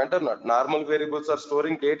got my point or not? Normal variables are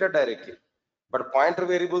storing data directly, but pointer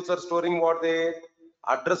variables are storing what they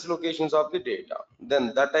address locations of the data.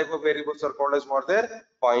 Then that type of variables are called as what their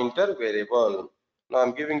pointer variable. Now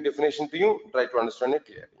I'm giving definition to you. Try to understand it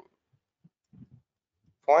clearly.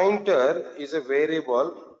 Pointer is a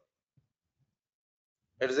variable.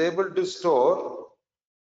 It is able to store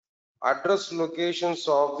address locations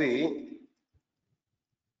of the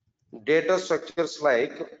data structures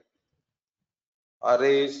like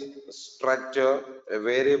arrays, structure, a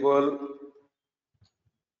variable,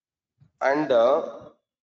 and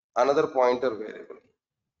another pointer variable.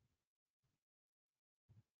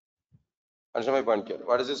 Understand my point here?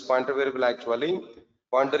 What is this pointer variable actually?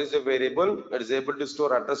 Pointer is a variable that is able to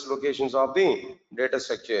store address locations of the data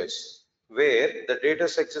structures, where the data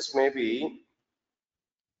structures may be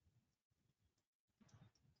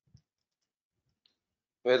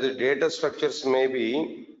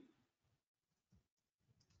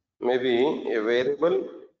a variable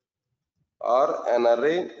or an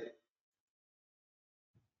array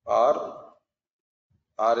or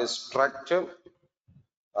a structure,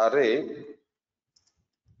 array,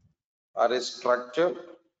 or a structure,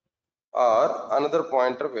 or another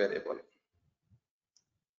pointer variable.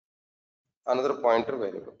 Another pointer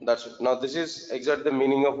variable. That's it. Now this is exactly the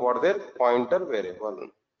meaning of what their pointer variable.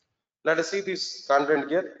 Let us see this content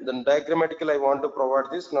here. Then diagrammatically I want to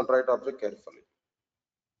provide this. Now try to observe carefully.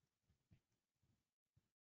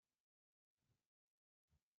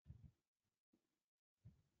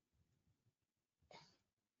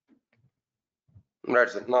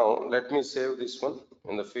 That's it. Now let me save this one.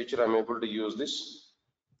 In the future I'm able to use this.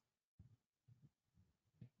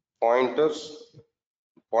 Pointers,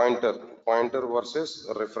 pointer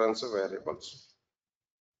versus reference variables.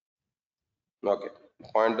 Okay.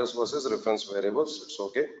 Pointers versus reference variables. It's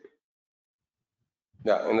okay.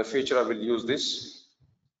 Yeah, in the future I will use this.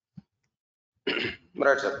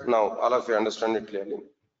 Right, sir. Now all of you understand it clearly.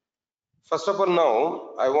 First of all,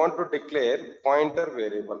 now I want to declare pointer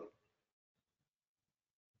variable.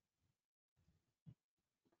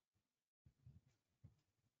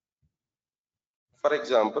 For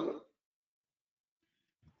example,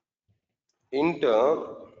 int a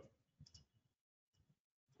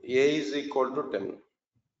is equal to 10.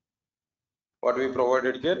 What we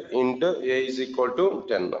provided here, int a is equal to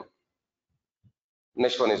 10.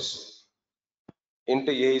 Next one is int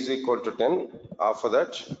a is equal to 10. After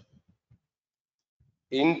that,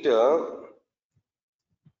 int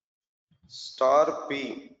star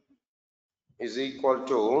p is equal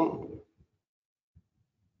to,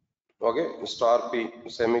 okay, star p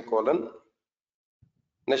semicolon.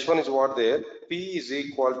 Next one is what there, p is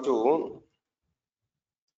equal to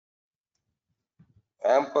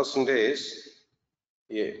ampersand a.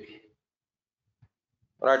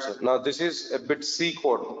 Right, sir. Now this is a bit C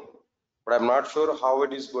code, but I'm not sure how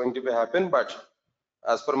it is going to be happen. But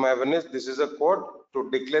as per my awareness, this is a code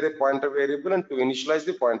to declare a pointer variable and to initialize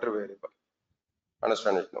the pointer variable.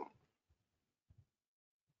 Understand it now?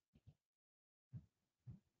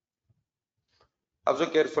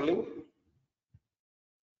 Observe carefully.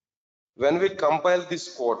 When we compile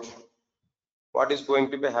this code, what is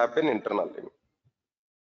going to be happen internally?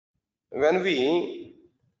 When we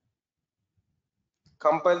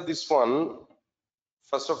compile this one,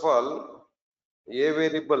 first of all, a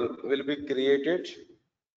variable will be created.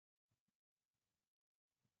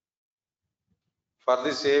 For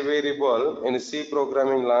this a variable in C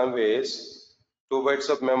programming language, 2 bytes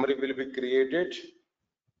of memory will be created.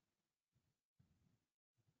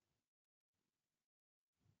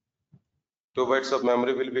 2 bytes of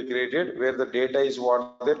memory will be created where the data is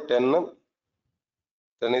what there 10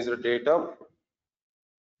 is the data.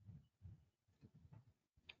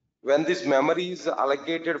 When this memory is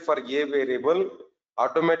allocated for a variable,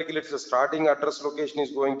 automatically its starting address location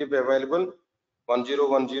is going to be available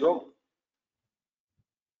 1010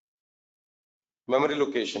 memory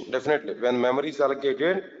location. Definitely when memory is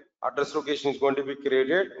allocated, address location is going to be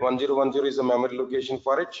created. 1010 is a memory location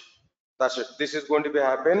for it. That's it. This is going to be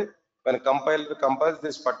happen when compiles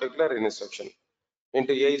this particular instruction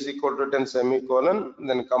into a is equal to 10 semicolon,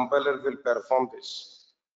 then compiler will perform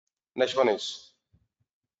this. Next one is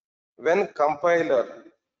when compiler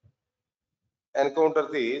encounter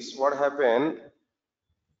this, what happen?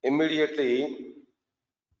 Immediately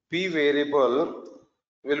p variable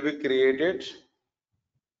will be created.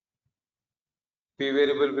 P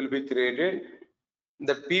variable will be created.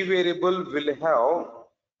 The p variable will have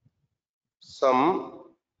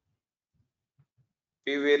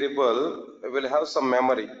some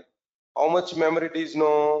memory. How much memory it is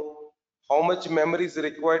no? How much memory is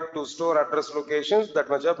required to store address locations? That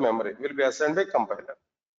much of memory will be assigned by compiler.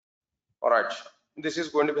 All right. This is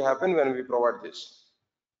going to be happen when we provide this.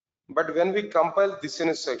 But when we compile this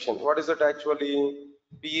instruction, what is it actually?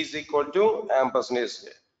 P is equal to ampersand A.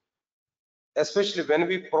 Especially when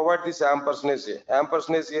we provide this ampersand A.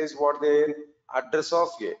 Ampersand A is what the address of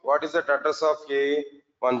A. What is that address of A?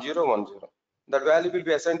 1010. That value will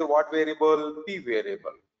be assigned to what variable? P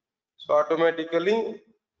variable. So automatically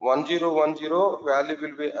 1010 value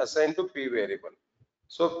will be assigned to P variable.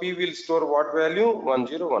 So P will store what value?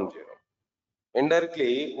 1010.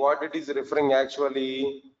 Indirectly, what it is referring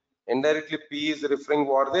actually? Indirectly, P is referring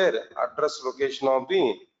what their address location of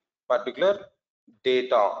the particular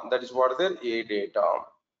data. That is what their A data.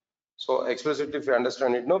 So explicitly, if you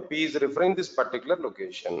understand it, no, P is referring this particular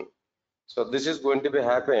location. So this is going to be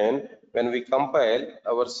happen when we compile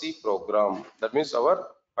our C program. That means our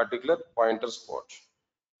particular pointers code.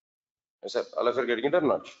 Yes, sir. All of you are getting it or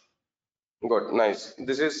not? Good, nice.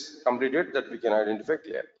 This is completed that we can identify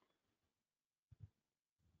clearly.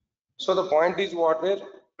 So the point is what there?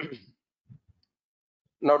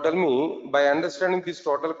 Now tell me, by understanding this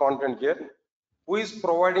total content here, who is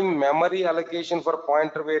providing memory allocation for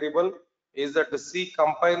pointer variable? Is that the C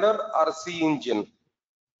compiler or C engine?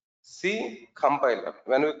 C compiler.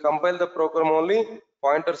 When we compile the program only,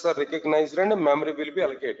 pointers are recognized and memory will be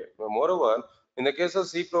allocated. Moreover, in the case of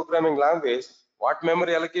C programming language, what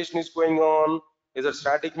memory allocation is going on? Is it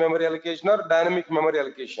static memory allocation or dynamic memory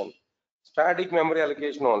allocation? Static memory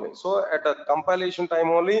allocation only. So at a compilation time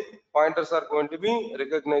only, pointers are going to be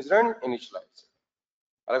recognized and initialized.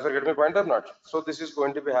 Are I forget my point or not? So this is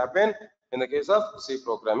going to be happen in the case of C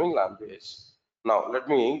programming language. Now let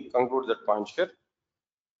me conclude that point here.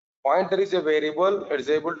 Pointer is a variable. It is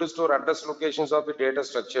able to store address locations of the data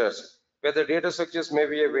structures, where the data structures may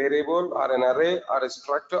be a variable or an array or a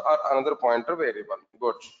structure or another pointer variable.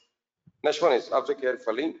 Good. Next one is observe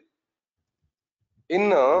carefully.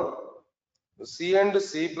 In C and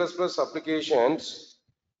C++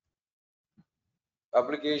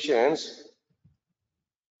 applications,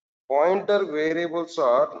 pointer variables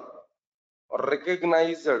are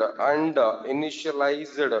recognized and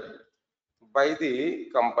initialized by the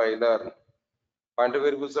compiler. Pointer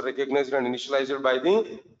variables are recognized and initialized by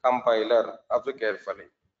the compiler. Observe carefully.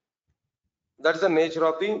 That's the nature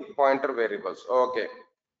of the pointer variables. Okay.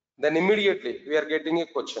 Then immediately we are getting a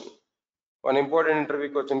question. One important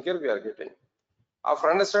interview question here we are getting.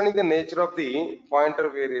 After understanding the nature of the pointer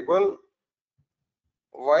variable,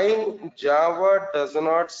 why Java does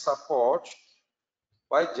not support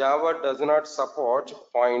pointers?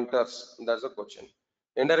 That's the question.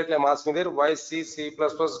 Indirectly I'm asking there, why C++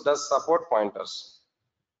 does support pointers?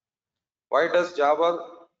 Why does Java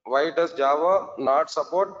not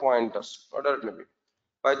support pointers? What does it mean?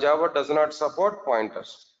 Why Java does not support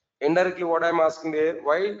pointers? Indirectly what I'm asking there,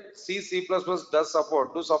 why C++ does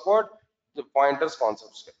support the pointers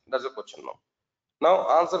concepts? That's the question now. Now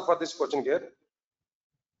answer for this question here.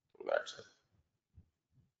 That's it.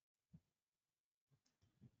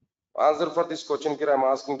 Answer for this question here I'm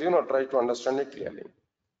asking to you, now try to understand it clearly.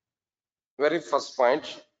 Very first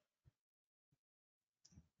point,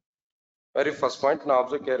 now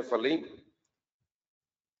observe carefully.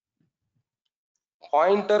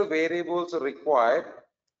 Pointer variables require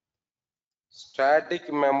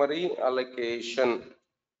static memory allocation.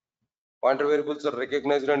 Pointer variables are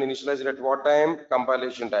recognized and initialized at what time?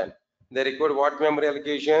 Compilation time. They require what memory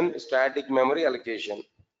allocation? Static memory allocation.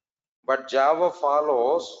 But Java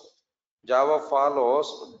follows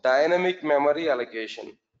dynamic memory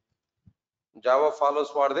allocation. Java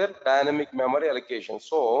follows what their dynamic memory allocation.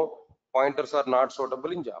 So pointers are not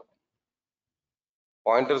suitable in Java.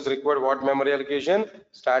 Pointers require what memory allocation?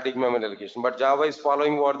 Static memory allocation. But Java is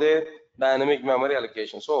following what their dynamic memory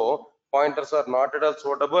allocation. So pointers are not at all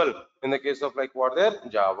suitable in the case of like what their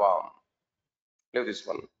Java. Leave this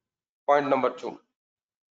one. Point number 2.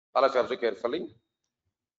 All of you observe carefully.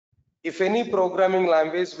 If any programming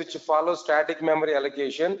language which follows static memory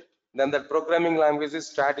allocation, then that programming language is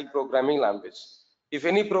static programming language. If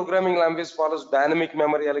any programming language follows dynamic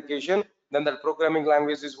memory allocation, then that programming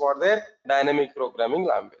language is what their dynamic programming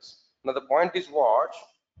language. Now the point is what?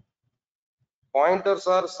 Pointers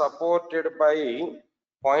are supported by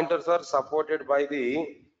the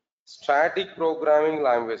static programming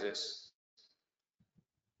languages,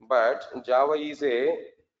 but Java is a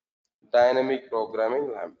dynamic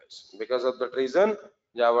programming language. Because of that reason,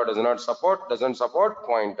 Java doesn't support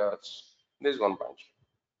pointers. This is one point.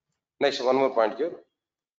 Next, one more point here.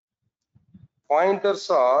 Pointers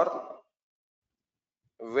are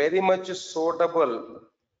very much suitable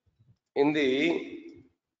in the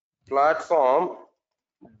platform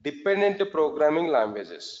dependent programming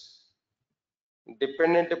languages.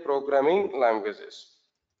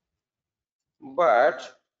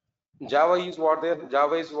 But Java is what there?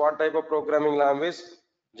 Java is what type of programming language?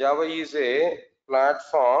 Java is a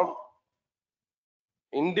platform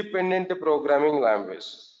independent programming language.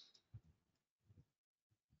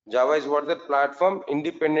 Java is what the platform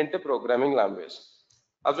independent programming language.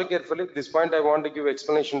 Observe carefully. This point I want to give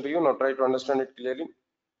explanation to you. Now try to understand it clearly.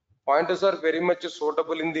 Pointers are very much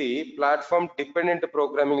suitable in the platform dependent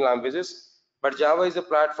programming languages, but Java is a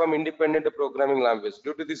platform independent programming language.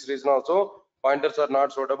 Due to this reason also, pointers are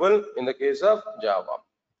not suitable in the case of Java.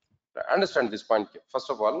 Understand this point.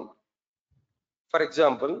 First of all, for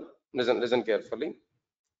example, listen carefully.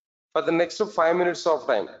 For the next 5 minutes of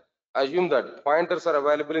time, assume that pointers are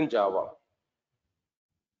available in Java.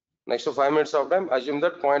 Next 5 minutes of time, assume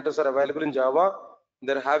that pointers are available in Java.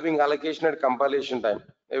 They're having allocation and compilation time.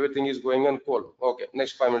 Everything is going on cool. Okay,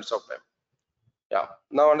 next 5 minutes of time. Yeah,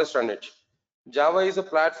 now understand it. Java is a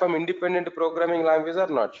platform independent programming language or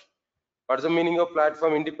not? What's the meaning of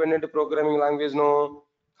platform independent programming language? No,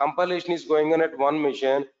 compilation is going on at one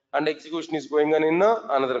machine and execution is going on in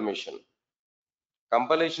another machine.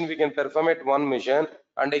 Compilation we can perform at one machine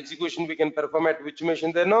and execution we can perform at which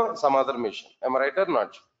machine? Then some other machine. Am I right or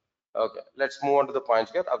not? Okay, let's move on to the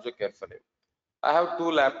points here. Observe carefully. I have two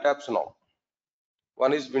laptops now.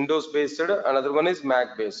 One is Windows based, another one is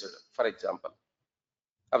Mac based, for example.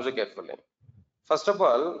 Observe carefully. First of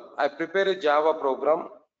all, I prepare a Java program.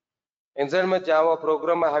 Inside my Java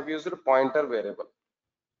program, I have used a pointer variable.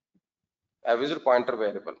 I have used pointer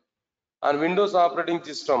variable. On Windows operating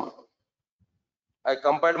system, I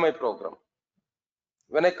compiled my program.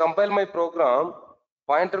 When I compile my program,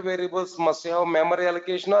 pointer variables must have memory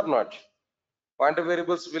allocation or not. Pointer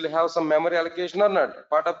variables will have some memory allocation or not,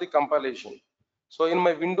 part of the compilation. So in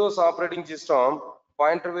my Windows operating system,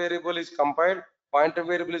 pointer variable is compiled, pointer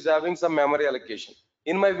variable is having some memory allocation.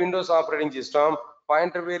 In my Windows operating system,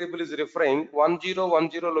 pointer variable is referring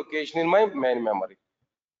 1010 location in my main memory.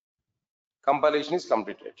 Compilation is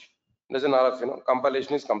completed. Listen, all of you know,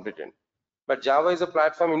 compilation is completed. But Java is a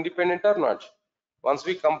platform independent or not? Once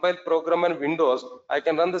we compile program on Windows, I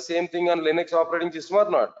can run the same thing on Linux operating system or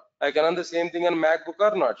not? I can run the same thing on MacBook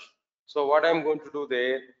or not? So what I'm going to do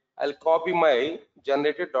there, I'll copy my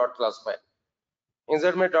generated .class file.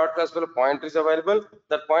 Inside my .class file, pointer is available.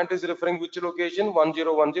 That pointer is referring which location?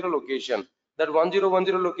 1010 location. That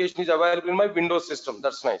 1010 location is available in my Windows system.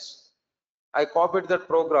 That's nice. I copied that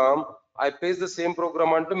program. I paste the same program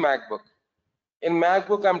onto MacBook. In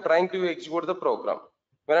MacBook, I'm trying to execute the program.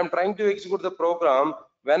 When I'm trying to execute the program,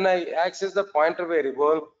 when I access the pointer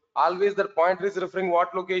variable, always the pointer is referring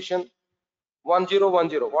what location?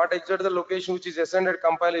 1010. What exactly the location which is assigned at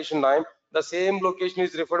compilation time? The same location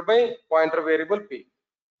is referred by pointer variable P.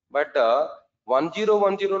 But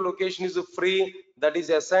 1010 location is free, that is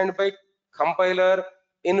assigned by compiler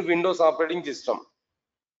in Windows operating system.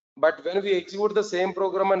 But when we execute the same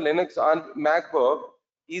program on Linux on MacBook,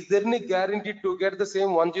 is there any guarantee to get the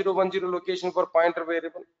same 1010 location for pointer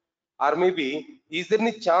variable? Or maybe, is there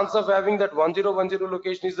any chance of having that 1010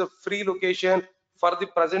 location is a free location for the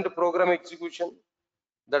present program execution?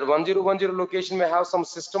 That 1010 location may have some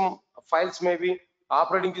system files, maybe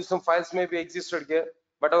operating system files may be existed here,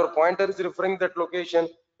 but our pointer is referring that location.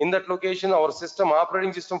 In that location, our system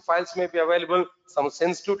operating system files may be available, some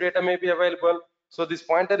sensitive data may be available. So this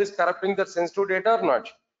pointer is corrupting that sensitive data or not?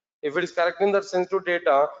 If it is correcting that sensitive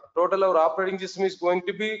data, total our operating system is going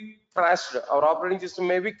to be crashed. Our operating system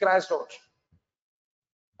may be crashed out.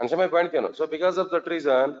 Understand my point? So because of that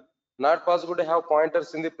reason, not possible to have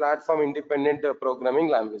pointers in the platform independent programming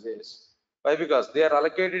languages. Why? Because they are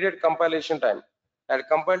allocated at compilation time. At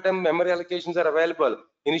compile time, memory allocations are available.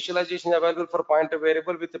 Initialization is available for pointer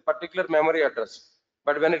variable with a particular memory address.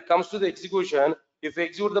 But when it comes to the execution, if you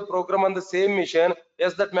execute the program on the same machine,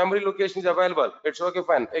 yes, that memory location is available. It's okay,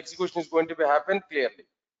 fine. Execution is going to be happen clearly.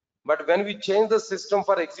 But when we change the system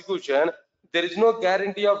for execution, there is no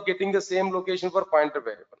guarantee of getting the same location for pointer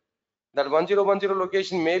variable. That 1010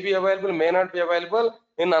 location may be available, may not be available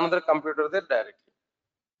in another computer there directly.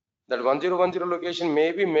 That 1010 location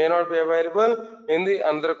may be, may not be available in the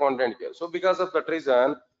another content here. So because of that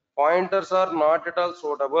reason, pointers are not at all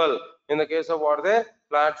suitable in the case of what the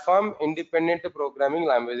platform independent programming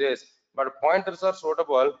languages. But pointers are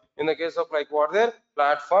suitable in the case of like what the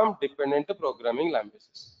platform dependent programming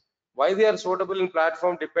languages. Why they are suitable in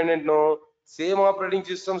platform dependent? No, same operating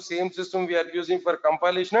system, same system we are using for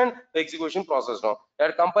compilation and execution process now.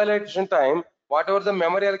 At compilation time, whatever the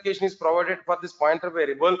memory allocation is provided for this pointer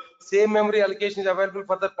variable, same memory allocation is available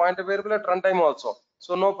for that pointer variable at runtime also.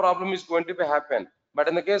 So no problem is going to be happen. But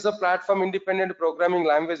in the case of platform independent programming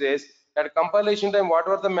languages, at compilation time,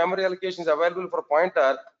 whatever the memory allocation is available for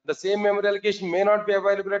pointer, the same memory allocation may not be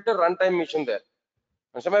available at a runtime machine there.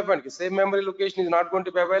 Understand my point? Same memory location is not going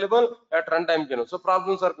to be available at runtime. So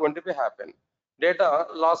problems are going to be happen. Data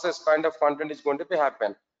losses kind of content is going to be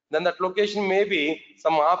happen. Then that location may be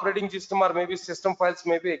some operating system or maybe system files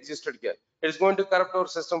may be existed here. It is going to corrupt our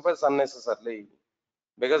system files unnecessarily.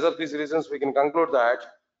 Because of these reasons, we can conclude that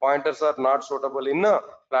pointers are not suitable in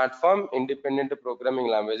platform independent programming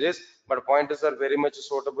languages, but pointers are very much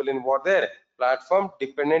suitable in what their platform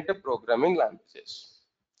dependent programming languages.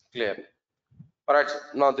 Clear? All right,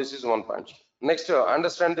 now this is one point. Next,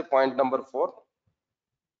 understand the point number 4.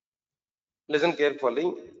 Listen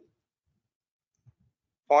carefully.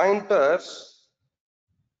 Pointers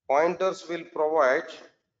will provide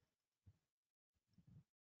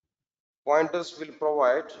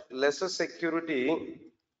lesser security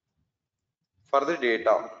for the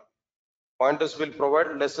data. Pointers will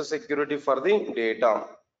provide lesser security for the data,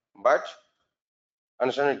 but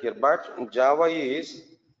understand it here. But Java is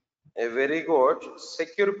a very good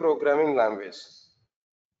secure programming language.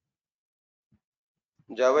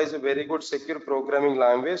 Java is a very good secure programming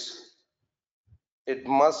language. It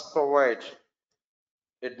must provide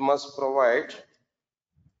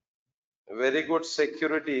very good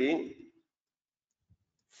security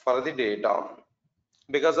for the data.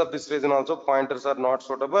 Because of this reason also pointers are not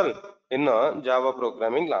suitable in a Java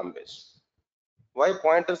programming language. Why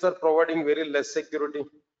pointers are providing very less security?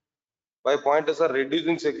 Why pointers are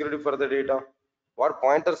reducing security for the data? What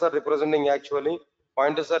pointers are representing actually?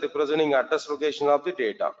 Pointers are representing address location of the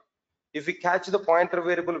data. If we catch the pointer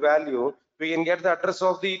variable value, we can get the address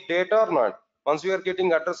of the data or not. Once we are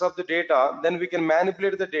getting address of the data, then we can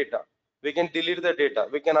manipulate the data. We can delete the data.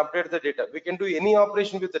 We can update the data. We can do any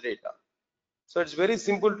operation with the data. So it's very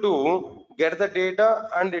simple to get the data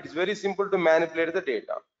and it's very simple to manipulate the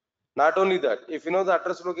data. Not only that, if you know the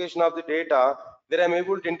address location of the data, then I'm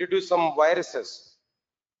able to introduce some viruses.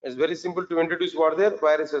 It's very simple to introduce what their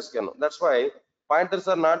viruses can. That's why pointers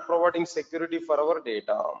are not providing security for our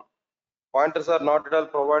data. Pointers are not at all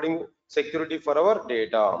providing security for our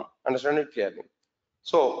data. Understand it clearly.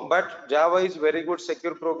 So, but Java is very good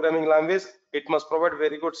secure programming language. It must provide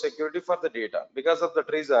very good security for the data. Because of that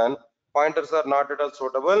reason, pointers are not at all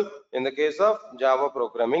suitable in the case of Java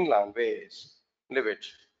programming language. Leave it.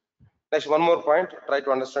 Next, one more point. Try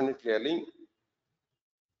to understand it clearly.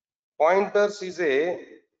 Pointers is a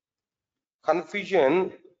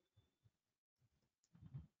confusion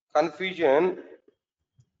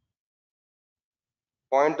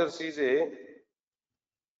pointers is a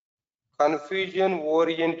confusion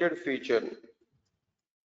oriented feature.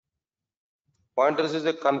 Pointers is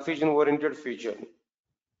a confusion oriented feature.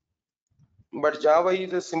 But Java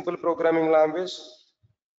is a simple programming language.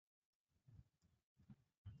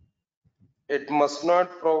 It must not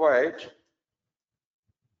provide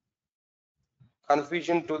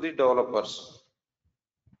confusion to the developers.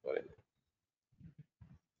 Sorry.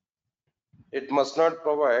 It must not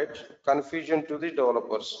provide confusion to the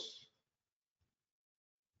developers.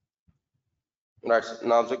 Right.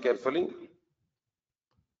 Now observe carefully.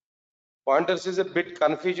 Pointers is a bit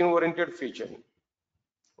confusion oriented feature.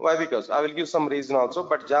 Why? Because I will give some reason also,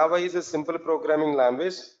 but Java is a simple programming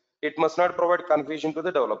language. It must not provide confusion to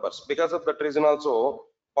the developers. Because of that reason also,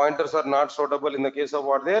 pointers are not suitable in the case of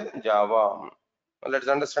what there Java. Let's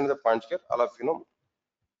understand the point here, all of you know.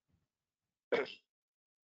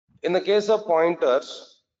 In the case of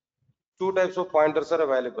pointers, two types of pointers are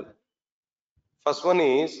available. First one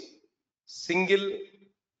is single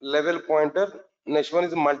level pointer. Next one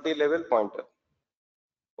is multi-level pointer.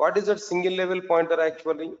 What is that single level pointer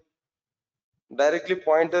actually? Directly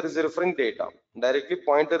pointer is referring data. Directly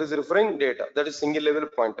pointer is referring data. That is single level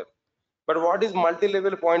pointer. But what is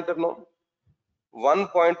multi-level pointer? No. One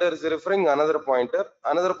pointer is referring another pointer.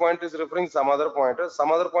 Another point is referring some other pointer.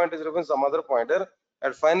 Some other point is referring some other pointer.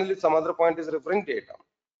 And finally, some other point is referring data.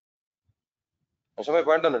 So my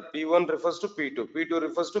point on it. P1 refers to P2. P2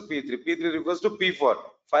 refers to P3. P3 refers to P4.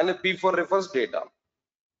 Finally, P4 refers data.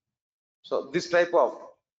 So this type of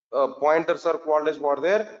pointers are called as what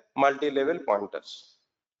they are multi-level pointers.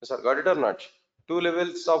 Sir, got it or not? Two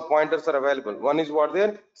levels of pointers are available. One is what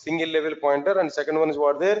their single level pointer and second one is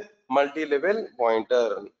what their multi-level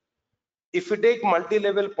pointer. If you take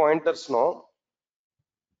multi-level pointers now,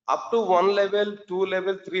 up to one level, two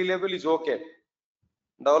level, three level is okay.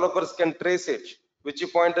 Developers can trace it. Which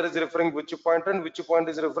pointer is referring which pointer and which point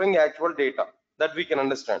is referring actual data. That we can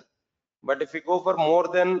understand. But if we go for more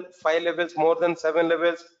than 5 levels, more than 7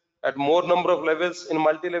 levels, at more number of levels in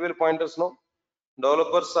multi-level pointers, no,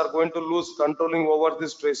 developers are going to lose controlling over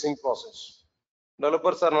this tracing process.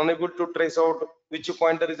 Developers are unable to trace out which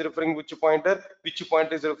pointer is referring which pointer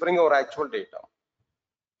is referring our actual data.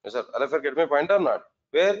 Yes, sir. I'll get my point or not?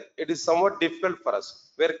 Where it is somewhat difficult for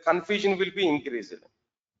us, where confusion will be increased.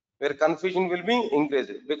 Because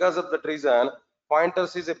of that reason,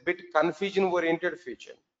 pointers is a bit confusion oriented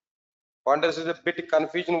feature. Pointers is a bit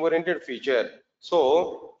confusion oriented feature.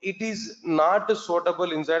 So it is not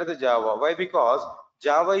suitable inside the Java. Why? Because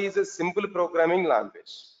Java is a simple programming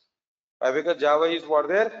language. Why? Because Java is what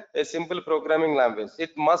there a simple programming language.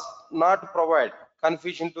 It must not provide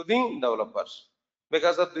confusion to the developers.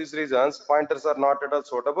 Because of these reasons, pointers are not at all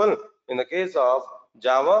suitable in the case of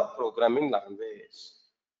Java programming language.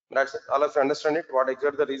 That's it. All of you understand it. What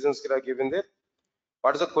exactly the reasons are given there?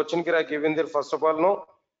 What is the question given there? First of all, no.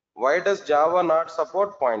 Why does Java not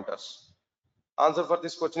support pointers? Answer for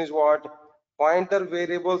this question is what? Pointer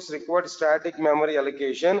variables require static memory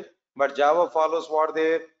allocation, but Java follows what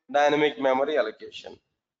their dynamic memory allocation.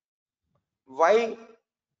 Why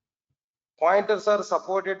Pointers are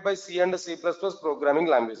supported by C and C++ programming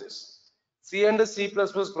languages. C and C++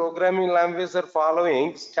 programming languages are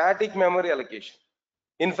following static memory allocation.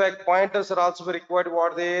 In fact, pointers are also required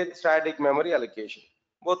for their static memory allocation.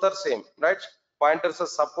 Both are same, right? Pointers are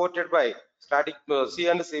supported by static C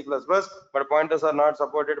and C++, but pointers are not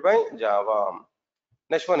supported by Java.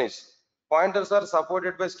 Next one is pointers are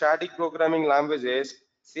supported by static programming languages.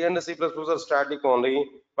 C and C++ are static only,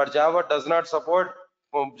 but Java does not support.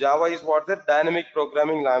 Java is what the dynamic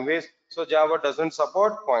programming language, so Java doesn't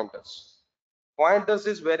support pointers. Pointers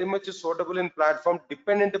is very much suitable in platform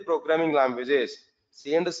dependent programming languages.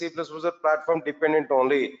 C and C++ are platform dependent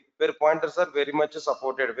only, where pointers are very much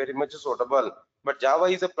supported, very much suitable. But Java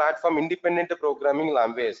is a platform independent programming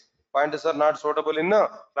language. Pointers are not suitable in a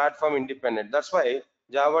platform independent. That's why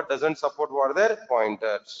Java doesn't support what their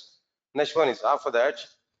pointers. Next one is after that,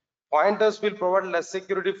 pointers will provide less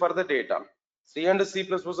security for the data. C and C++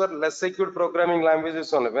 are less secure programming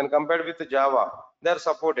languages only. When compared with Java, they are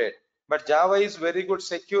supported. But Java is very good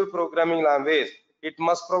secure programming language. It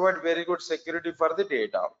must provide very good security for the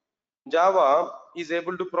data. Java is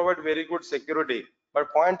able to provide very good security,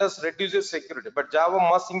 but pointers reduces security. But Java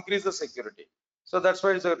must increase the security. So that's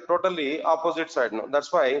why it's a totally opposite side now.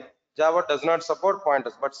 That's why Java does not support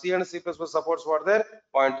pointers, but C and C++ supports what their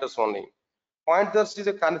pointers only. Pointers is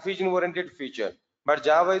a confusion-oriented feature, but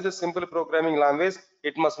Java is a simple programming language.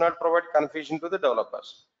 It must not provide confusion to the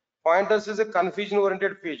developers. Pointers is a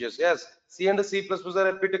confusion-oriented features. Yes, C and C++ are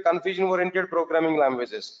a bit confusion-oriented programming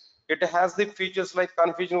languages. It has the features like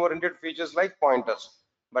confusion-oriented features like pointers.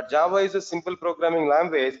 But Java is a simple programming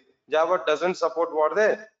language. Java doesn't support what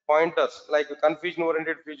the pointers like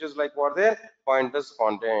confusion-oriented features like what their pointers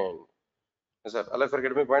contain. Yes, sir. I'll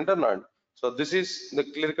forget my point or not. So this is the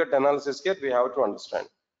clear-cut analysis here we have to understand.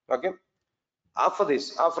 Okay. After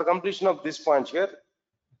this, after completion of this point here,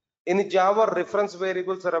 in Java reference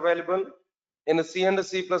variables are available. In C and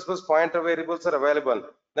C++ pointer variables are available.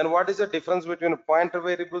 Then what is the difference between pointer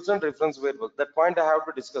variables and reference variables? That point I have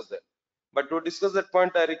to discuss there. But to discuss that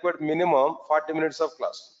point, I require minimum 40 minutes of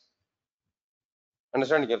class.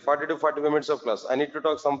 Understand here? 40 to 45 minutes of class. I need to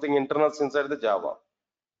talk something internal inside the Java.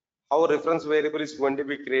 How reference variable is going to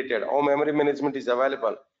be created, how memory management is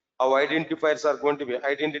available, how identifiers are going to be,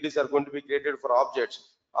 identities are going to be created for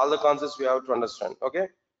objects. All the concepts we have to understand. Okay,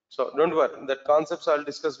 so don't worry, that concepts I'll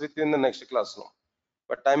discuss with you in the next class now.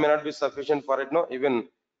 But time may not be sufficient for it. No, even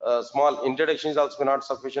small introduction is also not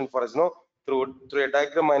sufficient for us. No, through a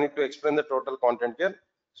diagram I need to explain the total content here.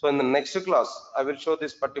 So in the next class I will show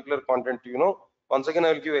this particular content to you. Know, once again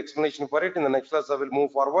I will give explanation for it. In the next class I will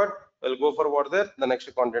move forward. We'll go forward there, the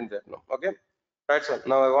next content there. No, okay, right, sir.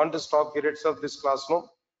 Now I want to stop here itself this class. No,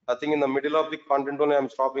 I think in the middle of the content only I'm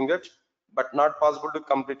stopping it, but not possible to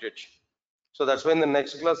complete it. So that's why in the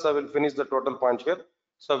next class I will finish the total point here.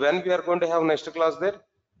 So when we are going to have next class there?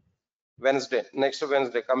 Wednesday, next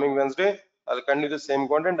Wednesday, coming Wednesday, I'll continue the same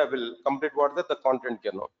content. I will complete what the content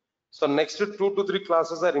here now. So next 2 to 3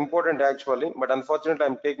 classes are important actually, but unfortunately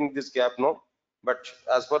I'm taking this gap now. But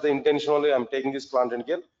as per the intentionally, I'm taking this content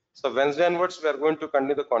here. So Wednesday onwards, we are going to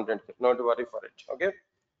continue the content here. Not to worry for it. Okay.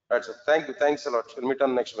 That's it. Thank you. Thanks a lot. We'll meet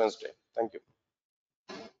on next Wednesday. Thank you.